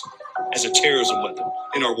pandemics as a terrorism weapon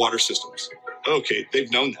in our water systems. Okay,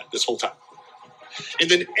 they've known that this whole time. And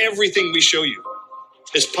then everything we show you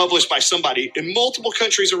is published by somebody in multiple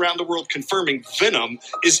countries around the world confirming venom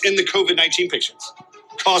is in the COVID-19 patients,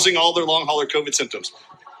 causing all their long hauler COVID symptoms.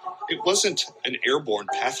 It wasn't an airborne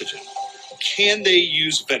pathogen. Can they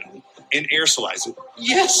use venom and aerosolize it?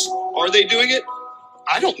 Yes. Are they doing it?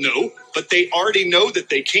 I don't know, but they already know that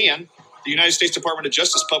they can. The United States Department of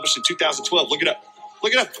Justice published in 2012. Look it up.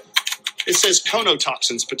 Look it up. It says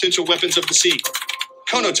conotoxins, potential weapons of the sea.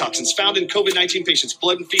 Conotoxins found in COVID-19 patients'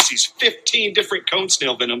 blood and feces, 15 different cone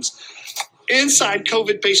snail venoms inside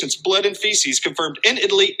COVID patients' blood and feces, confirmed in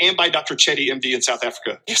Italy and by Dr. Chetty, MD, in South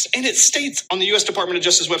Africa. Yes, and it states on the U.S. Department of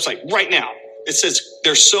Justice website right now, it says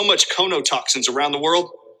there's so much conotoxins around the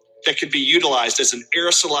world that could be utilized as an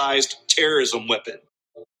aerosolized terrorism weapon.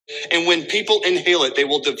 And when people inhale it, they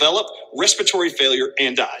will develop respiratory failure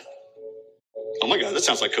and die. Oh my God, that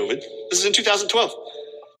sounds like COVID. This is in 2012.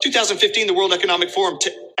 2015, the World Economic Forum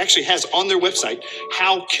actually has on their website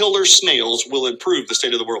how killer snails will improve the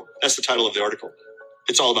state of the world. That's the title of the article.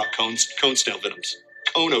 It's all about cone snail venoms,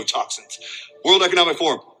 conotoxins. World Economic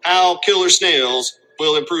Forum, how killer snails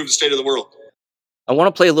will improve the state of the world. I want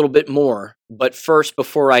to play a little bit more, but first,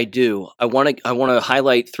 before I do, I want to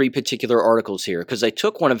highlight three particular articles here, because I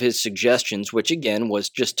took one of his suggestions, which again was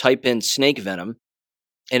just type in snake venom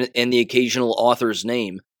and the occasional author's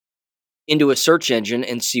name into a search engine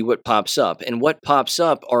and see what pops up. And what pops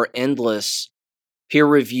up are endless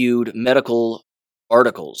peer-reviewed medical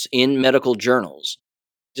articles in medical journals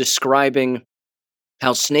describing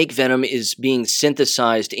how snake venom is being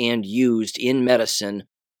synthesized and used in medicine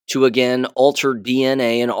to, again, alter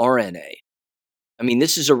DNA and RNA. I mean,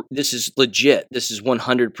 this is legit. This is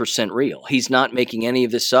 100% real. He's not making any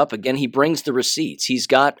of this up. Again, he brings the receipts. He's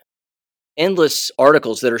got endless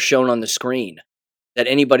articles that are shown on the screen that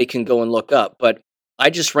anybody can go and look up. But I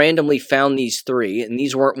just randomly found these three, and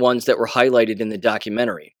these weren't ones that were highlighted in the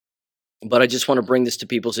documentary. But I just want to bring this to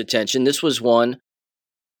people's attention. This was one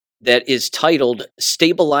that is titled,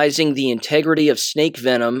 Stabilizing the Integrity of Snake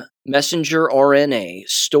Venom Messenger RNA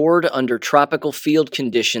Stored Under Tropical Field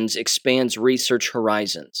Conditions Expands Research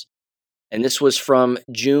Horizons. And this was from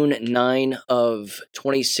June 9 of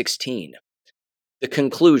 2016. The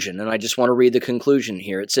conclusion, and I just want to read the conclusion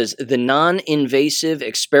here. It says, the non-invasive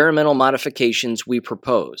experimental modifications we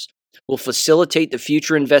propose will facilitate the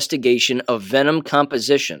future investigation of venom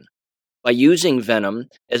composition by using venom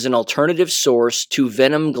as an alternative source to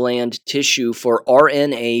venom gland tissue for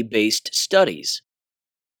RNA-based studies,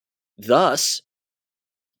 thus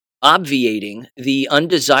obviating the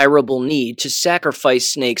undesirable need to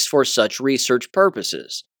sacrifice snakes for such research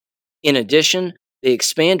purposes. In addition, they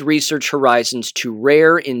expand research horizons to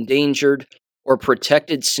rare, endangered, or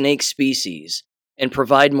protected snake species and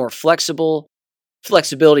provide more flexibility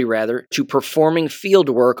to performing field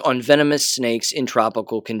work on venomous snakes in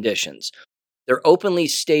tropical conditions. They're openly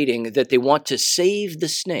stating that they want to save the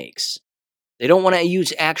snakes. They don't want to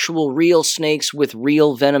use actual real snakes with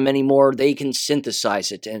real venom anymore. They can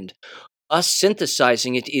synthesize it, and us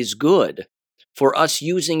synthesizing it is good for us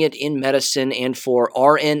using it in medicine and for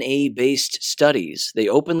RNA-based studies. They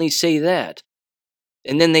openly say that.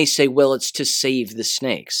 And then they say, well, it's to save the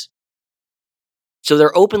snakes. So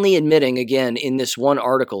they're openly admitting, again, in this one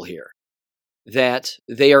article here, that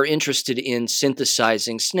they are interested in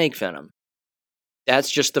synthesizing snake venom. That's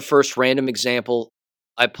just the first random example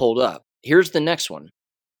I pulled up. Here's the next one.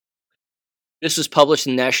 This was published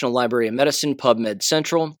in the National Library of Medicine, PubMed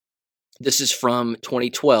Central. This is from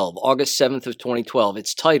 2012, August 7th of 2012.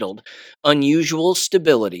 It's titled, Unusual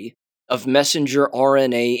Stability of Messenger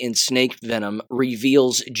RNA in Snake Venom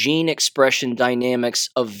Reveals Gene Expression Dynamics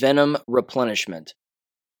of Venom Replenishment.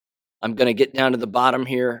 I'm going to get down to the bottom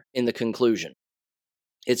here in the conclusion.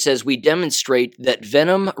 It says, we demonstrate that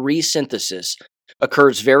venom resynthesis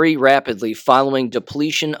occurs very rapidly following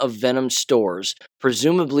depletion of venom stores,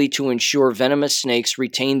 presumably to ensure venomous snakes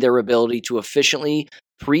retain their ability to efficiently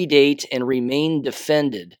predate and remain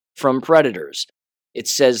defended from predators. It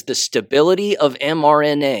says the stability of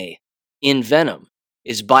mRNA in venom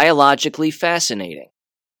is biologically fascinating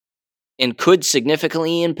and could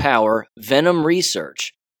significantly empower venom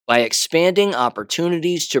research by expanding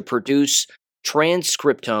opportunities to produce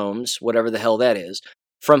transcriptomes, whatever the hell that is,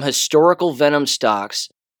 from historical venom stocks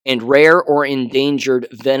and rare or endangered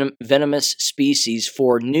venomous species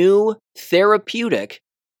for new therapeutic,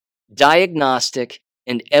 diagnostic,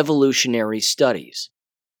 and evolutionary studies.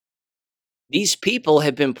 These people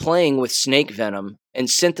have been playing with snake venom and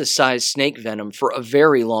synthesized snake venom for a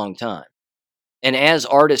very long time. And as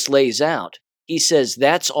Ardis lays out, he says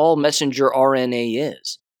that's all messenger RNA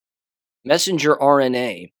is. Messenger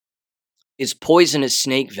RNA is poisonous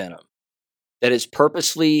snake venom that is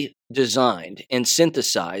purposely designed and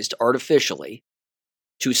synthesized artificially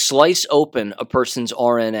to slice open a person's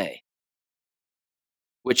RNA,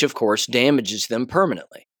 which of course damages them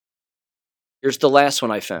permanently. Here's the last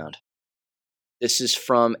one I found. This is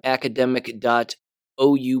from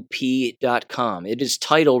academic.oup.com. It is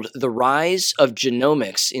titled The Rise of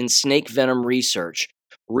Genomics in Snake Venom Research,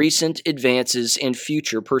 Recent Advances and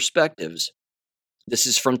Future Perspectives. This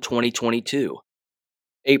is from 2022,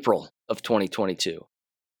 April of 2022.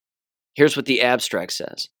 Here's what the abstract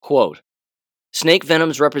says. Quote, snake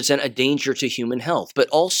venoms represent a danger to human health, but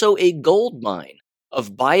also a gold mine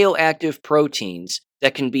of bioactive proteins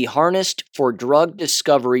that can be harnessed for drug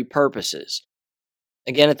discovery purposes.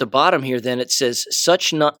 Again, at the bottom here, then, it says,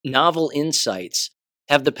 such novel insights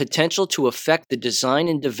have the potential to affect the design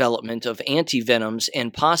and development of antivenoms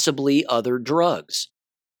and possibly other drugs,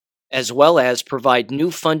 as well as provide new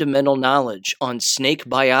fundamental knowledge on snake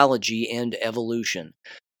biology and evolution.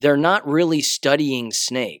 They're not really studying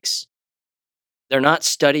snakes. They're not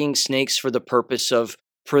studying snakes for the purpose of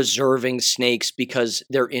preserving snakes because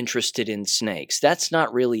they're interested in snakes. That's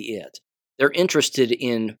not really it. They're interested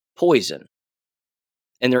in poison.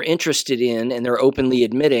 And they're interested in, and they're openly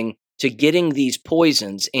admitting to getting these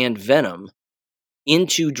poisons and venom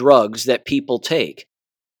into drugs that people take,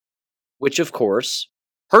 which of course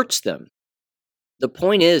hurts them. The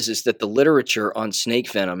point is that the literature on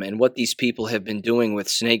snake venom and what these people have been doing with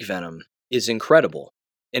snake venom is incredible,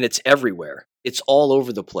 and it's everywhere. It's all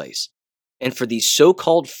over the place. And for these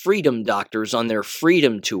so-called freedom doctors on their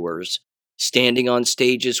freedom tours, standing on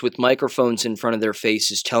stages with microphones in front of their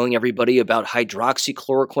faces, telling everybody about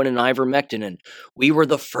hydroxychloroquine and ivermectin, and we were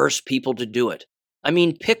the first people to do it. I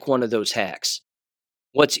mean, pick one of those hacks.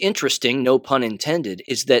 What's interesting, no pun intended,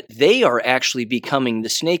 is that they are actually becoming the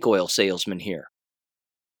snake oil salesmen here.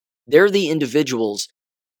 They're the individuals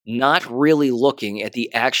not really looking at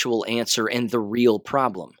the actual answer and the real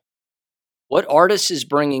problem. What Ardis is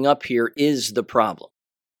bringing up here is the problem.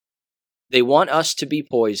 They want us to be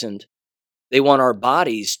poisoned. They want our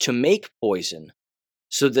bodies to make poison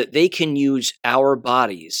so that they can use our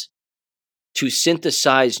bodies to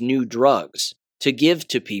synthesize new drugs to give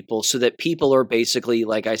to people so that people are basically,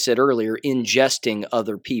 like I said earlier, ingesting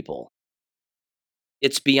other people.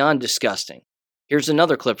 It's beyond disgusting. Here's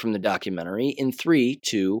another clip from the documentary in 3,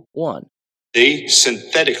 2, 1. They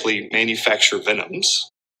synthetically manufacture venoms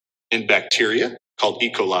in bacteria called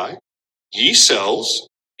E. coli, yeast cells,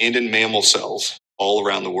 and in mammal cells all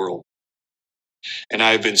around the world. And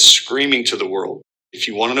I've been screaming to the world, if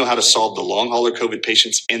you want to know how to solve the long hauler COVID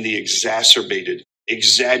patients and the exacerbated,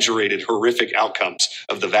 exaggerated, horrific outcomes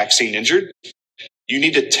of the vaccine injured, you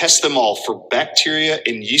need to test them all for bacteria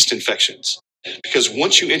and yeast infections. Because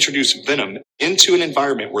once you introduce venom into an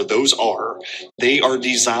environment where those are, they are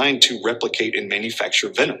designed to replicate and manufacture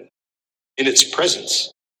venom in its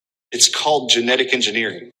presence. It's called genetic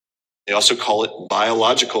engineering. They also call it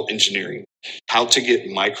biological engineering. How to get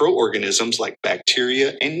microorganisms like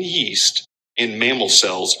bacteria and yeast in mammal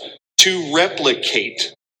cells to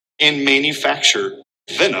replicate and manufacture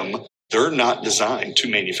venom they're not designed to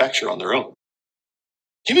manufacture on their own.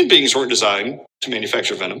 Human beings weren't designed to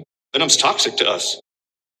manufacture venom. Venom's toxic to us.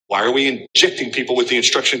 Why are we injecting people with the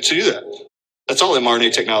instruction to do that? That's all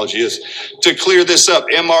mRNA technology is. To clear this up,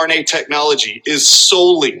 mRNA technology is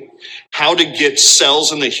solely how to get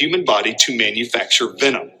cells in the human body to manufacture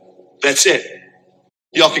venom. That's it.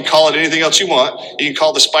 Y'all can call it anything else you want. You can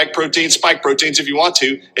call the spike proteins if you want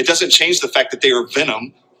to. It doesn't change the fact that they are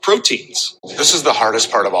venom proteins. This is the hardest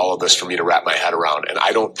part of all of this for me to wrap my head around, and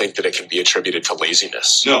I don't think that it can be attributed to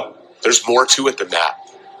laziness. No. There's more to it than that.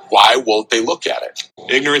 Why won't they look at it?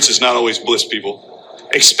 Ignorance is not always bliss, people.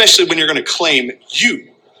 Especially when you're going to claim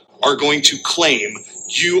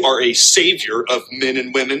you are a savior of men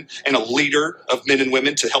and women and a leader of men and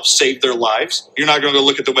women to help save their lives. You're not going to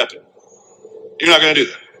look at the weapon. You're not going to do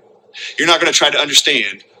that. You're not going to try to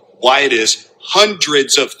understand why it is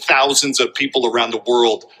hundreds of thousands of people around the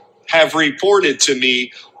world have reported to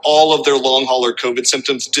me all of their long hauler COVID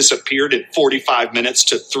symptoms disappeared in 45 minutes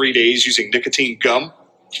to 3 days using nicotine gum.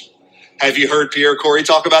 Have you heard Pierre Corey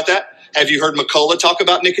talk about that? Have you heard McCullough talk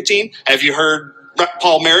about nicotine? Have you heard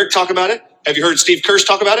Paul Merrick talk about it? Have you heard Steve Kirsch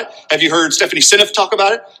talk about it? Have you heard Stephanie Seneff talk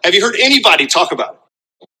about it? Have you heard anybody talk about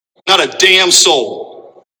it? Not a damn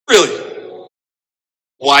soul. Really.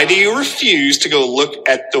 Why do you refuse to go look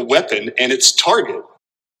at the weapon and its target?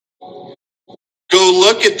 Go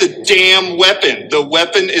look at the damn weapon. The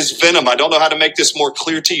weapon is venom. I don't know how to make this more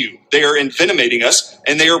clear to you. They are envenomating us,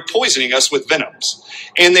 and they are poisoning us with venoms.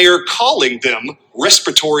 And they are calling them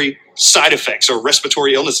respiratory side effects or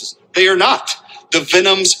respiratory illnesses. They are not. The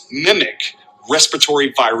venoms mimic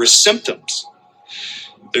respiratory virus symptoms.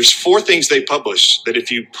 There's 4 things they publish that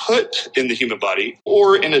if you put in the human body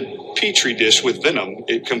or in a petri dish with venom,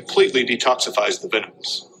 it completely detoxifies the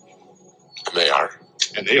venoms.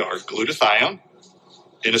 And they are glutathione,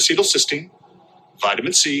 N-acetylcysteine,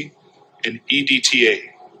 vitamin C, and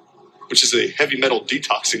EDTA, which is a heavy metal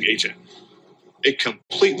detoxing agent. It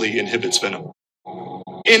completely inhibits venom.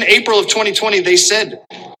 In April of 2020, they said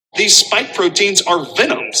these spike proteins are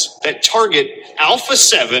venoms that target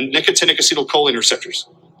alpha-7 nicotinic acetylcholine receptors,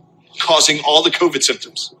 causing all the COVID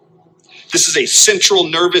symptoms. This is a central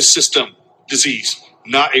nervous system disease,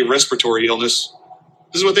 not a respiratory illness.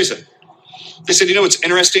 This is what they said. They said, you know what's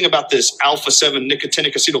interesting about this alpha-7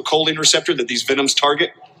 nicotinic acetylcholine receptor that these venoms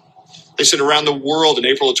target? They said around the world in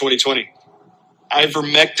April of 2020,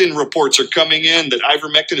 ivermectin reports are coming in that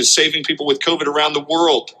ivermectin is saving people with COVID around the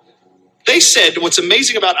world. They said what's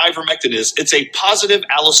amazing about ivermectin is it's a positive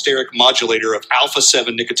allosteric modulator of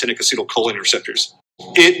alpha-7 nicotinic acetylcholine receptors.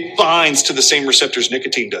 It binds to the same receptors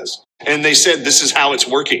nicotine does. And they said this is how it's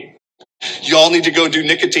working. Y'all need to go do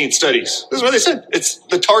nicotine studies. This is what they said.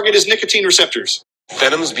 The target is nicotine receptors.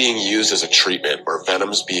 Venoms being used as a treatment or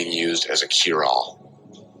venoms being used as a cure-all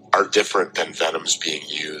are different than venoms being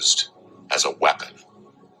used as a weapon.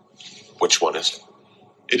 Which one is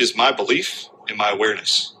it? It is my belief and my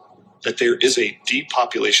awareness that there is a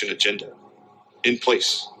depopulation agenda in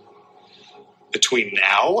place between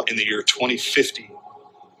now and the year 2050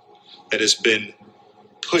 that has been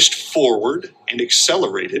pushed forward and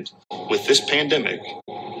accelerated with this pandemic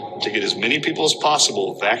to get as many people as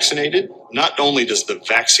possible vaccinated. Not only does the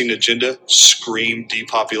vaccine agenda scream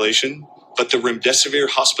depopulation, but the remdesivir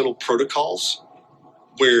hospital protocols,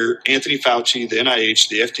 where Anthony Fauci, the NIH,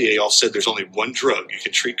 the FDA all said there's only one drug you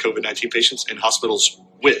can treat COVID-19 patients in hospitals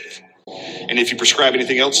with. And if you prescribe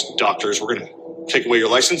anything else, doctors, we're going to take away your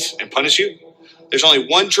license and punish you. There's only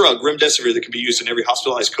one drug, remdesivir, that can be used in every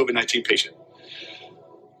hospitalized COVID-19 patient.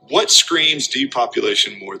 What screams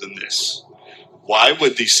depopulation more than this? Why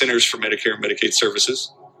would the Centers for Medicare and Medicaid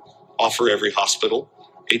Services offer every hospital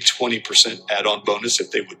a 20% add-on bonus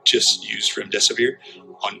if they would just use remdesivir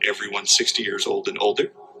on everyone 60 years old and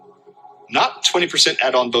older? Not 20%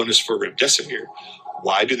 add-on bonus for remdesivir.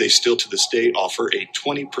 Why do they still to this day offer a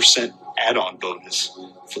 20% add-on bonus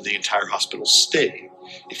for the entire hospital stay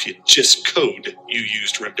if you just code you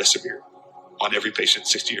used remdesivir on every patient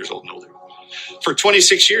 60 years old and older? For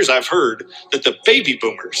 26 years, I've heard that the baby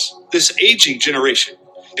boomers, this aging generation,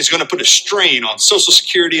 is going to put a strain on Social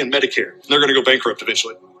Security and Medicare. And they're going to go bankrupt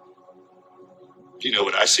eventually. You know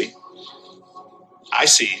what I see? I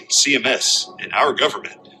see CMS and our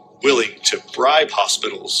government willing to bribe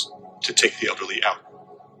hospitals to take the elderly out.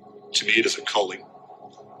 To me, it is a culling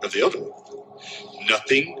of the elderly.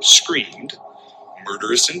 Nothing screamed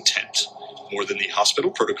murderous intent more than the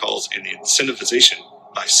hospital protocols and the incentivization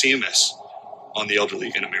by CMS on the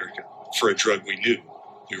elderly in America for a drug we knew,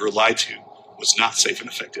 we were lied to, was not safe and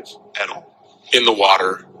effective at all. In the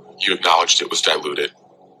water, you acknowledged it was diluted,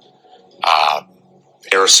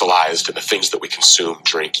 aerosolized, and the things that we consume,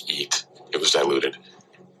 drink, eat, it was diluted.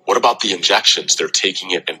 What about the injections? They're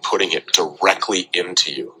taking it and putting it directly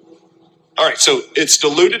into you. All right, so it's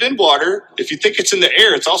diluted in water. If you think it's in the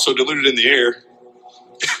air, it's also diluted in the air.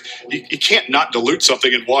 You can't not dilute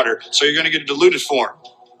something in water, so you're going to get a diluted form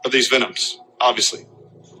of these venoms, obviously.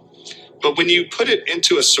 But when you put it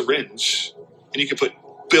into a syringe, and you can put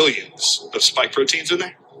billions of spike proteins in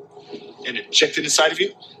there and inject it inside of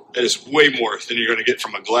you, that is way more than you're going to get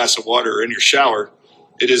from a glass of water or in your shower.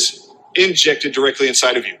 It is injected directly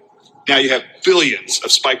inside of you. Now you have billions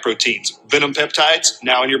of spike proteins, venom peptides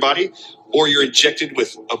now in your body, or you're injected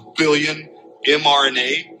with a billion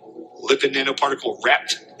mRNA, lipid nanoparticle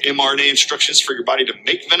wrapped mRNA instructions for your body to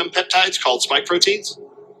make venom peptides called spike proteins.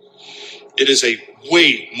 It is a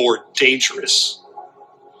way more dangerous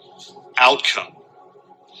outcome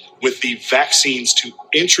with the vaccines to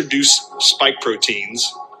introduce spike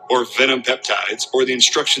proteins or venom peptides or the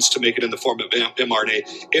instructions to make it in the form of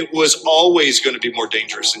mRNA. It was always going to be more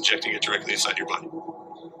dangerous injecting it directly inside your body.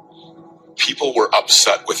 People were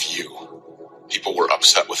upset with you. People were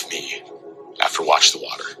upset with me after Watch the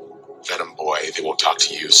Water. Venom boy, they won't talk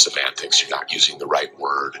to you. Semantics, you're not using the right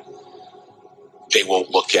word. They won't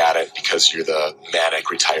look at it because you're the manic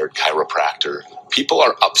retired chiropractor. People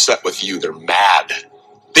are upset with you. They're mad.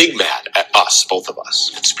 Big mad at us, both of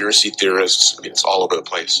us. Conspiracy theorists, I mean, it's all over the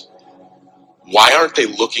place. Why aren't they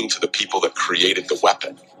looking to the people that created the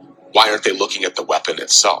weapon? Why aren't they looking at the weapon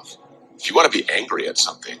itself? If you want to be angry at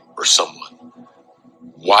something or someone,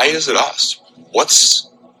 why is it us? What's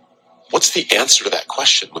the answer to that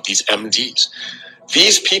question with these MDs?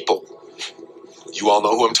 These people, you all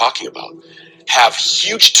know who I'm talking about, have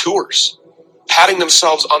huge tours, patting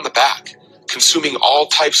themselves on the back, consuming all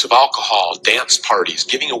types of alcohol, dance parties,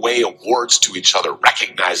 giving away awards to each other,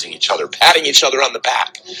 recognizing each other, patting each other on the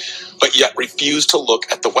back, but yet refuse to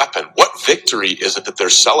look at the weapon. What victory is it that they're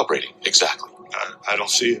celebrating exactly? I don't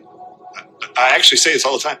see it. I actually say this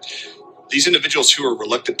all the time. These individuals who are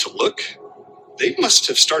reluctant to look, they must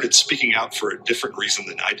have started speaking out for a different reason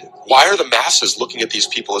than I did. Why are the masses looking at these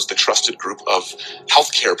people as the trusted group of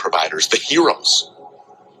healthcare providers, the heroes?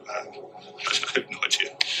 I have no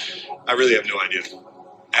idea. I really have no idea.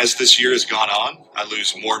 As this year has gone on, I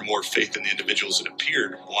lose more and more faith in the individuals that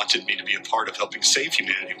appeared wanted me to be a part of helping save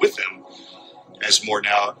humanity with them. As more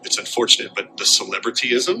now, it's unfortunate, but the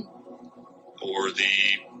celebrityism or the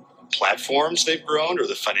platforms they've grown or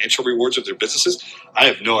the financial rewards of their businesses, I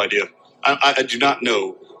have no idea. I do not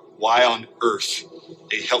know why on earth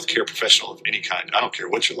a healthcare professional of any kind, I don't care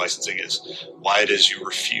what your licensing is, why it is you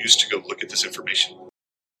refuse to go look at this information.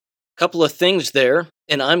 Couple of things there,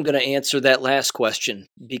 and I'm going to answer that last question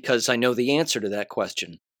because I know the answer to that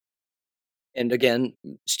question. And again,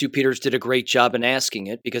 Stu Peters did a great job in asking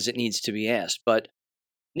it because it needs to be asked. But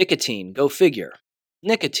nicotine, go figure.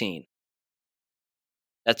 Nicotine.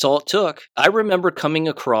 That's all it took. I remember coming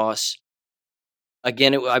across,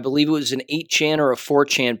 again, I believe it was an 8chan or a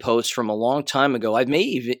 4chan post from a long time ago. I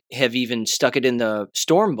may have even stuck it in the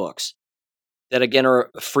Storm books that, again, are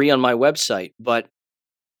free on my website. But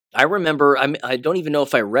I remember, I don't even know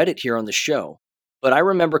if I read it here on the show, but I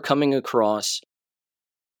remember coming across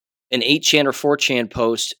an 8chan or 4chan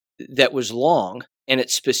post that was long, and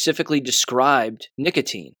it specifically described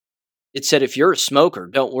nicotine. It said, if you're a smoker,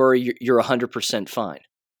 don't worry, you're 100% fine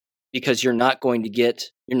because you're not going to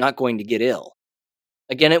get ill.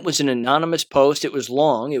 Again, it was an anonymous post. It was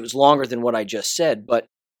long. It was longer than what I just said, but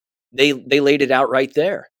they laid it out right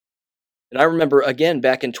there. And I remember, again,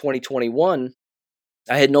 back in 2021,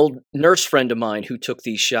 I had an old nurse friend of mine who took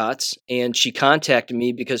these shots, and she contacted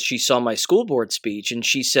me because she saw my school board speech, and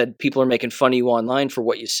she said, people are making fun of you online for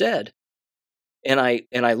what you said. And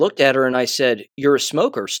I looked at her and I said, you're a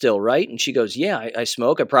smoker still, right? And she goes, yeah, I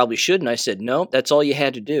smoke. I probably should. And I said, no, that's all you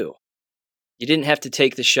had to do. You didn't have to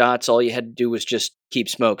take the shots. All you had to do was just keep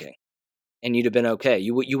smoking, and you'd have been okay.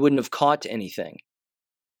 You wouldn't have caught anything.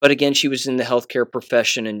 But again, she was in the healthcare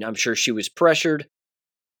profession, and I'm sure she was pressured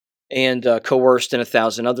and coerced and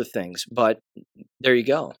 1,000 other things. But there you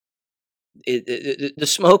go. The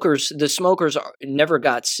smokers never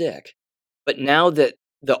got sick. But now that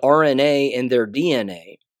the RNA in their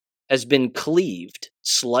DNA has been cleaved,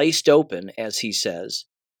 sliced open, as he says,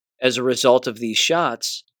 as a result of these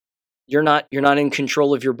shots, you're not in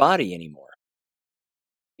control of your body anymore.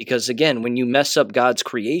 Because again, when you mess up God's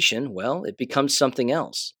creation, well, it becomes something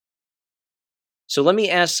else. So let me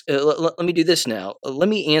ask, let me do this now. Let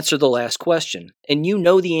me answer the last question. And you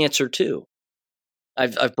know the answer too.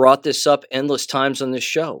 I've brought this up endless times on this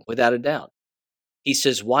show, without a doubt. He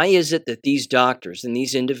says, why is it that these doctors and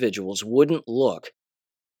these individuals wouldn't look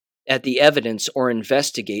at the evidence or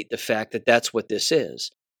investigate the fact that that's what this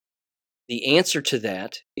is? The answer to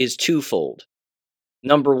that is twofold.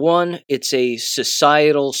 Number one, it's a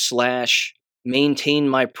societal / maintain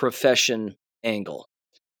my profession angle.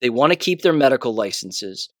 They want to keep their medical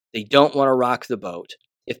licenses. They don't want to rock the boat.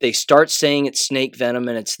 If they start saying it's snake venom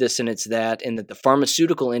and it's this and it's that, and that the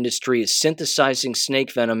pharmaceutical industry is synthesizing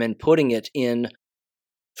snake venom and putting it in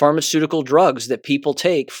pharmaceutical drugs that people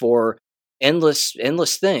take for endless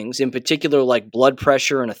things, in particular like blood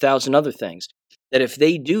pressure and 1,000 other things, that if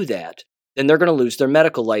they do that, then they're going to lose their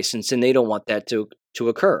medical license, and they don't want that to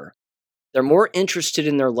occur. They're more interested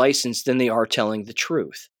in their license than they are telling the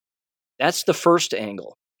truth. That's the first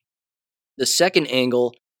angle. The second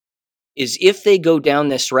angle is if they go down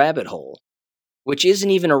this rabbit hole, which isn't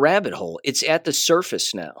even a rabbit hole, it's at the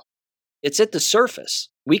surface now. It's at the surface.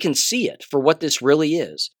 We can see it for what this really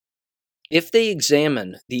is. If they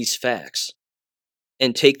examine these facts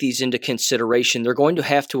and take these into consideration, they're going to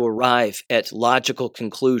have to arrive at logical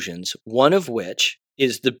conclusions, one of which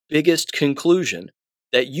is the biggest conclusion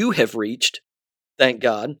that you have reached, thank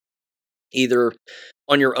God, either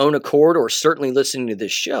on your own accord or certainly listening to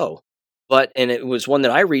this show. And it was one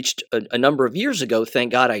that I reached a number of years ago,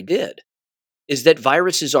 thank God I did, is that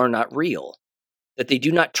viruses are not real, that they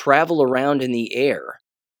do not travel around in the air,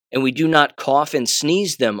 and we do not cough and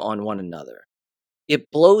sneeze them on one another. It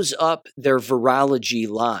blows up their virology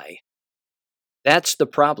lie. That's the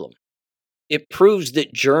problem. It proves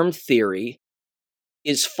that germ theory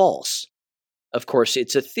is false. Of course,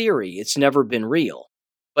 it's a theory. It's never been real.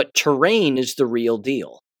 But terrain is the real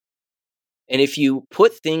deal. And if you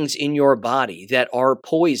put things in your body that are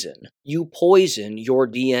poison, you poison your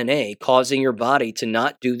DNA, causing your body to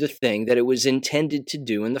not do the thing that it was intended to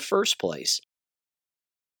do in the first place.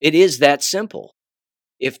 It is that simple.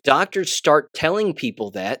 If doctors start telling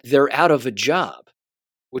people that, they're out of a job,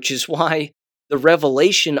 which is why the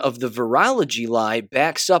revelation of the virology lie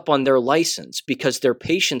backs up on their license, because their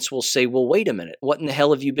patients will say, well, wait a minute, what in the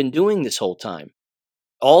hell have you been doing this whole time?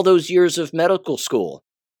 All those years of medical school,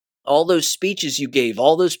 all those speeches you gave,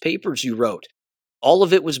 all those papers you wrote, all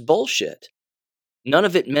of it was bullshit. None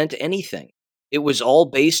of it meant anything. It was all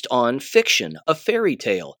based on fiction, a fairy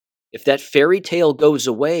tale. If that fairy tale goes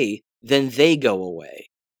away, then they go away.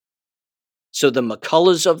 So the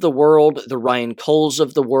McCulloughs of the world, the Ryan Coles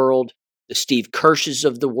of the world, the Steve Kirsches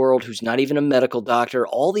of the world, who's not even a medical doctor,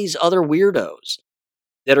 all these other weirdos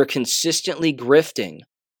that are consistently grifting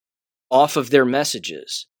off of their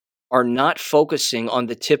messages are not focusing on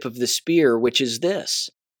the tip of the spear, which is this.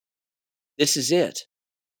 This is it.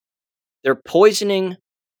 They're poisoning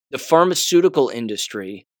the pharmaceutical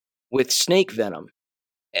industry with snake venom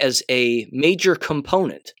as a major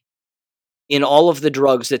component in all of the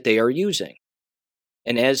drugs that they are using.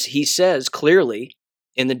 And as he says clearly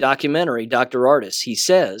in the documentary, Dr. Ardis, he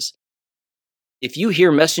says, if you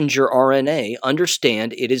hear messenger RNA,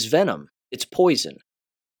 understand it is venom. It's poison.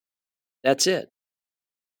 That's it.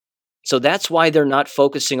 So that's why they're not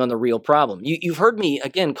focusing on the real problem. You've heard me,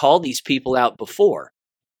 again, call these people out before.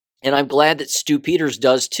 And I'm glad that Stu Peters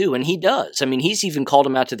does too. And he does. I mean, he's even called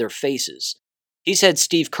them out to their faces. He's had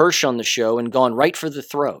Steve Kirsch on the show and gone right for the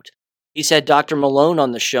throat. He's had Dr. Malone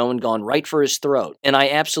on the show and gone right for his throat. And I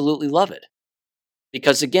absolutely love it.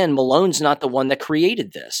 Because again, Malone's not the one that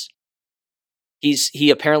created this. He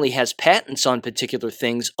apparently has patents on particular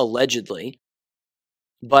things, allegedly.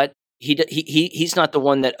 But he's not the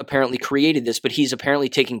one that apparently created this, but he's apparently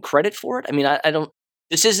taking credit for it. I mean, I don't,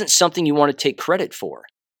 this isn't something you want to take credit for.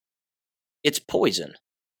 It's poison.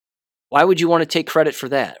 Why would you want to take credit for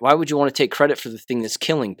that? Why would you want to take credit for the thing that's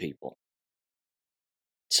killing people?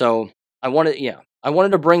 So I wanted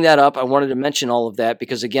to bring that up. I wanted to mention all of that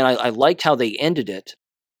because, again, I liked how they ended it.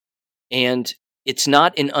 And it's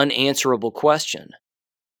not an unanswerable question.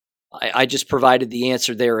 I just provided the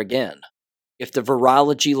answer there again. If the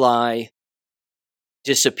virology lie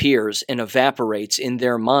disappears and evaporates in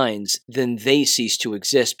their minds, then they cease to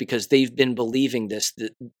exist because they've been believing this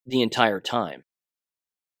the entire time.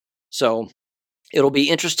 So it'll be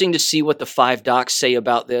interesting to see what the 5 docs say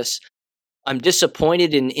about this. I'm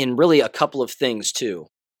disappointed in really a couple of things too,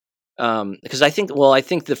 because I think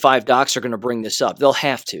the 5 docs are going to bring this up. They'll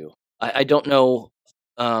have to. I don't know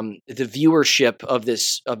the viewership of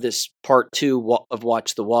this part 2 of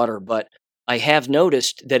Watch the Water, but I have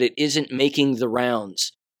noticed that it isn't making the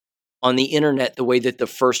rounds on the internet the way that the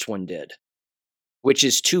first one did, which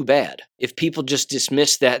is too bad. If people just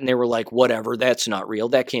dismissed that and they were like, whatever, that's not real,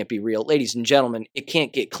 that can't be real. Ladies and gentlemen, it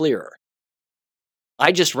can't get clearer.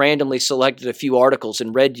 I just randomly selected a few articles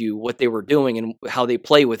and read you what they were doing and how they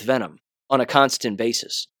play with venom on a constant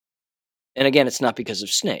basis. And again, it's not because of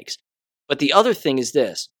snakes. But the other thing is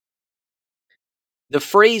this. The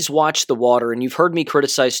phrase watch the water, and you've heard me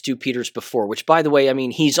criticize Stu Peters before, which, by the way, I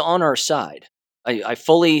mean, he's on our side. I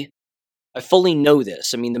fully know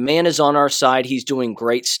this. I mean, the man is on our side. He's doing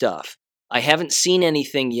great stuff. I haven't seen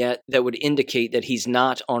anything yet that would indicate that he's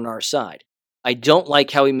not on our side. I don't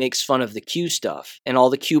like how he makes fun of the Q stuff and all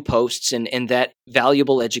the Q posts and that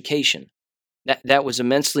valuable education. That was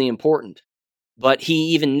immensely important. But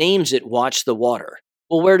he even names it watch the water.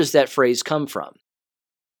 Well, where does that phrase come from?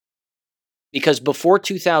 Because before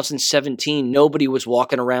 2017, nobody was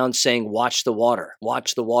walking around saying, watch the water,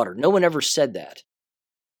 watch the water. No one ever said that.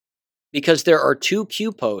 Because there are 2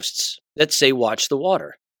 Q posts that say watch the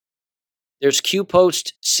water. There's Q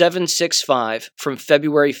post 765 from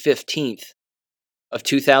February 15th of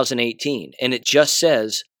 2018, and it just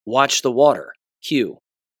says watch the water, Q.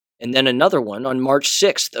 And then another one on March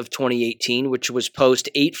 6th of 2018, which was post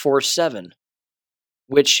 847,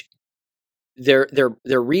 which they're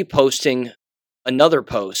reposting another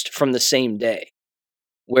post from the same day,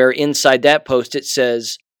 where inside that post it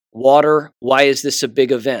says, water, why is this a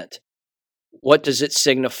big event? What does it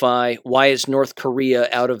signify? Why is North Korea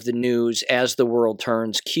out of the news as the world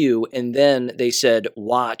turns? Q. And then they said,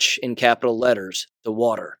 watch in capital letters, the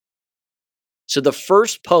water. So the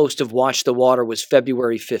first post of Watch the Water was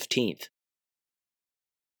February 15th.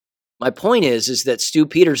 My point is that Stu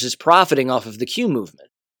Peters is profiting off of the Q movement.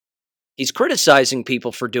 He's criticizing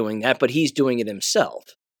people for doing that, but he's doing it himself.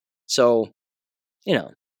 So,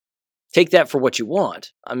 take that for what you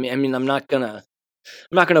want. I mean, I'm not gonna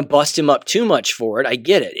bust him up too much for it. I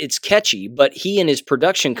get it; it's catchy, but he and his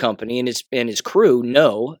production company and his crew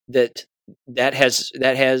know that has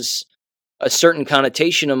a certain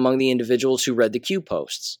connotation among the individuals who read the Q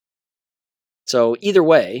posts. So either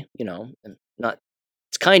way,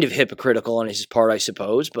 it's kind of hypocritical on his part, I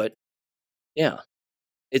suppose, but yeah,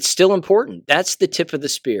 it's still important. That's the tip of the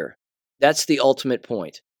spear. That's the ultimate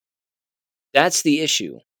point. That's the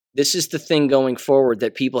issue. This is the thing going forward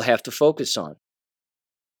that people have to focus on.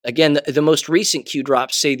 Again, the most recent Q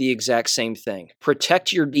drops say the exact same thing.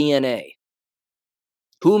 Protect your DNA.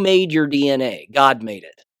 Who made your DNA? God made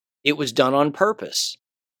it. It was done on purpose.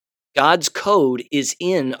 God's code is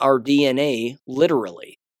in our DNA,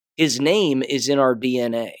 literally. His name is in our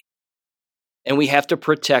DNA. And we have to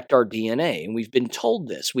protect our DNA. And we've been told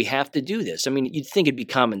this. We have to do this. I mean, you'd think it'd be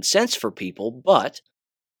common sense for people, but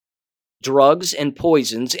drugs and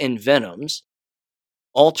poisons and venoms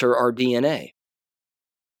alter our DNA.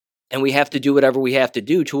 And we have to do whatever we have to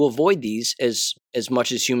do to avoid these as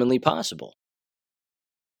much as humanly possible.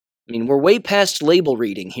 I mean, we're way past label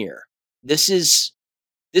reading here. This is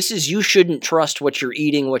you shouldn't trust what you're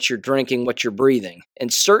eating, what you're drinking, what you're breathing.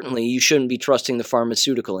 And certainly you shouldn't be trusting the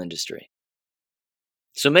pharmaceutical industry.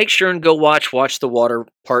 So make sure and go watch the Water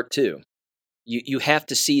Part 2. You have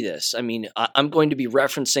to see this. I mean, I'm going to be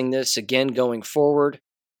referencing this again going forward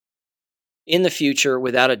in the future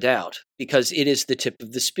without a doubt, because it is the tip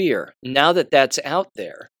of the spear. Now that that's out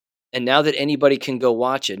there, and now that anybody can go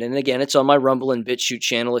watch it, and again, it's on my Rumble and BitChute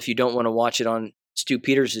channel if you don't want to watch it on Stu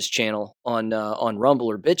Peters' channel on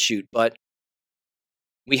Rumble or BitChute, but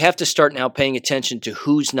we have to start now paying attention to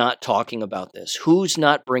who's not talking about this, who's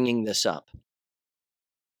not bringing this up.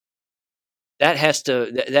 That has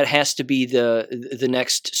to be the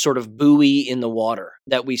next sort of buoy in the water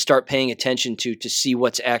that we start paying attention to see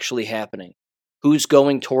what's actually happening. Who's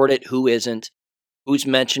going toward it, who isn't, who's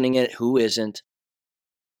mentioning it, who isn't.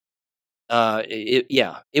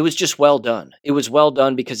 It was just well done. It was well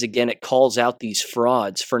done because, again, it calls out these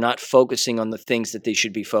frauds for not focusing on the things that they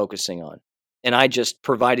should be focusing on. And I just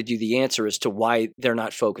provided you the answer as to why they're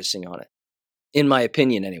not focusing on it. In my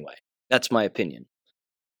opinion, anyway. That's my opinion.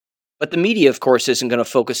 But the media, of course, isn't going to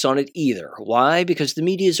focus on it either. Why? Because the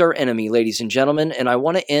media is our enemy, ladies and gentlemen. And I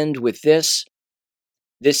want to end with this.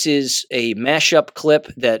 This is a mashup clip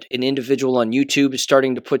that an individual on YouTube is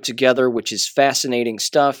starting to put together, which is fascinating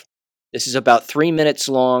stuff. This is about 3 minutes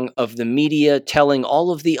long of the media telling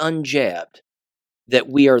all of the unjabbed that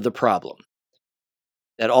we are the problem.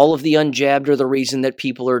 That all of the unjabbed are the reason that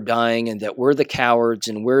people are dying, and that we're the cowards,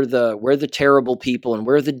 and we're the terrible people, and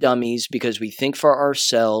we're the dummies because we think for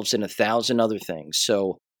ourselves and 1,000 other things.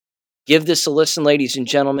 So give this a listen, ladies and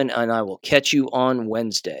gentlemen, and I will catch you on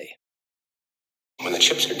Wednesday. When the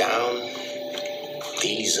chips are down,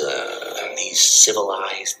 these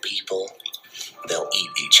civilized people, they'll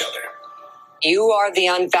eat each other. You are the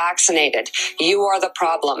unvaccinated. You are the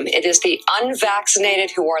problem. It is the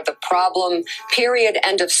unvaccinated who are the problem. Period.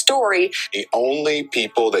 End of story. The only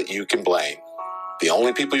people that you can blame,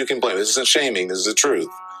 this isn't shaming, this is the truth.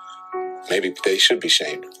 Maybe they should be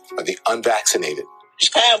shamed, are the unvaccinated. It's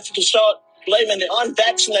time to start blaming the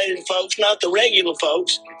unvaccinated folks, not the regular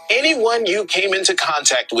folks. Anyone you came into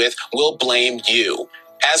contact with will blame you,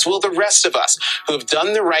 as will the rest of us who have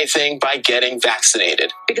done the right thing by getting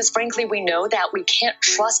vaccinated. Because frankly, we know that we can't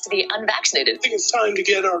trust the unvaccinated. I think it's time to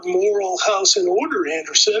get our moral house in order,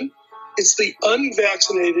 Anderson. It's the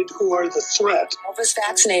unvaccinated who are the threat. All of us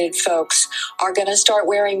vaccinated folks are going to start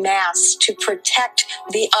wearing masks to protect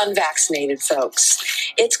the unvaccinated folks.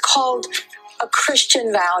 It's called a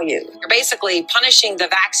Christian value. You're basically punishing the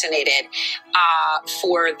vaccinated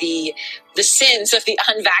for the sins of the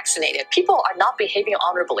unvaccinated. People are not behaving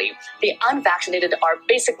honorably. The unvaccinated are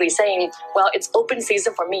basically saying, well, it's open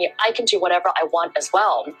season for me. I can do whatever I want as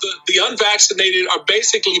well. The unvaccinated are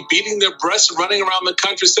basically beating their breasts, running around the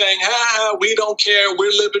country saying, we don't care,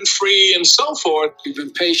 we're living free, and so forth. We've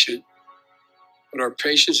been patient, but our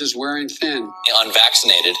patience is wearing thin.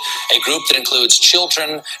 Unvaccinated, a group that includes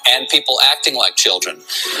children and people acting like children.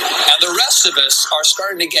 And the rest of us are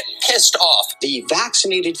starting to get pissed off. The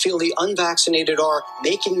vaccinated feel the unvaccinated are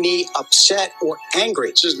making me upset or angry.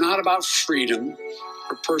 This is not about freedom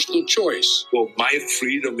or personal choice. Well, my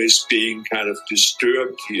freedom is being kind of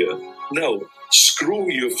disturbed here. No,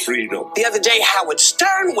 screw your freedom. The other day, Howard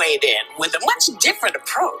Stern weighed in with a much different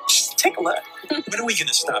approach. Take a look. When are we going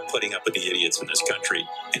to stop putting up with the idiots in this country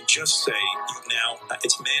and just say, now,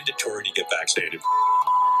 it's mandatory to get vaccinated?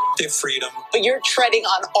 their freedom. But you're treading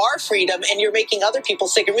on our freedom and you're making other people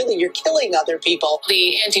sick, and really you're killing other people.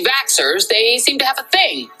 The anti-vaxxers, they seem to have a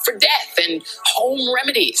thing for death and home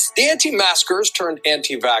remedies. The anti-maskers turned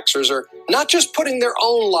anti-vaxxers are not just putting their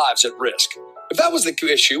own lives at risk. If that was the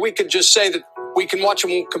issue, we could just say that we can watch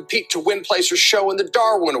them compete to win place or show in the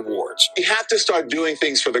Darwin Awards. We have to start doing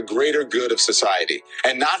things for the greater good of society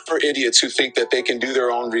and not for idiots who think that they can do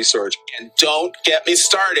their own research. And don't get me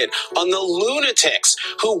started on the lunatics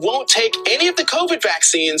who won't take any of the COVID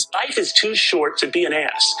vaccines. Life is too short to be an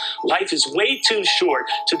ass. Life is way too short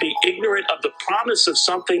to be ignorant of the promise of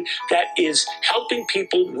something that is helping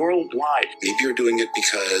people worldwide. Maybe you're doing it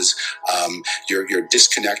because you're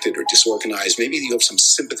disconnected or disorganized. Maybe you have some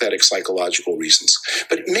sympathetic psychological reasons.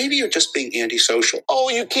 But maybe you're just being antisocial.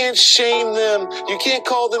 Oh, you can't shame them. You can't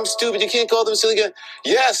call them stupid. You can't call them silly.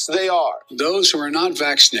 Yes, they are. Those who are not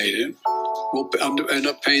vaccinated will end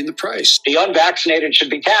up paying the price. The unvaccinated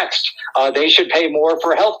should be taxed. They should pay more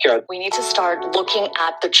for health care. We need to start looking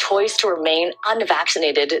at the choice to remain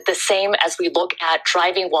unvaccinated the same as we look at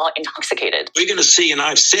driving while intoxicated. We're going to see, and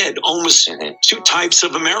I've said, almost two types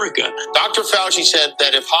of America. Dr. Fauci said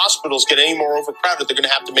that if hospitals get any more overcrowded, they're going to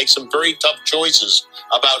have to make some very tough choices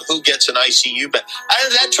about who gets an ICU bed.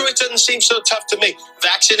 That choice doesn't seem so tough to me.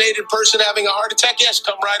 Vaccinated person having a heart attack? Yes,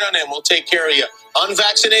 come right on in. We'll take care of you.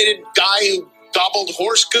 Unvaccinated guy who gobbled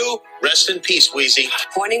horse goo? Rest in peace, Wheezy.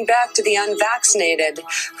 Pointing back to the unvaccinated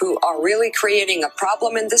who are really creating a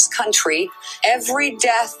problem in this country, every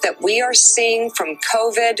death that we are seeing from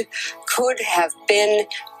COVID could have been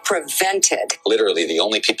prevented. Literally, the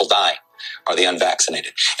only people dying are the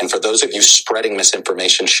unvaccinated. And for those of you spreading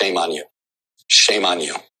misinformation, shame on you. Shame on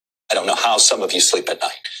you. I don't know how some of you sleep at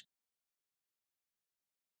night.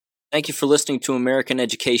 Thank you for listening to American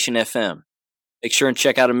Education FM. Make sure and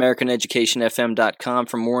check out AmericanEducationFM.com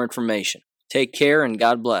for more information. Take care and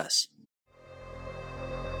God bless.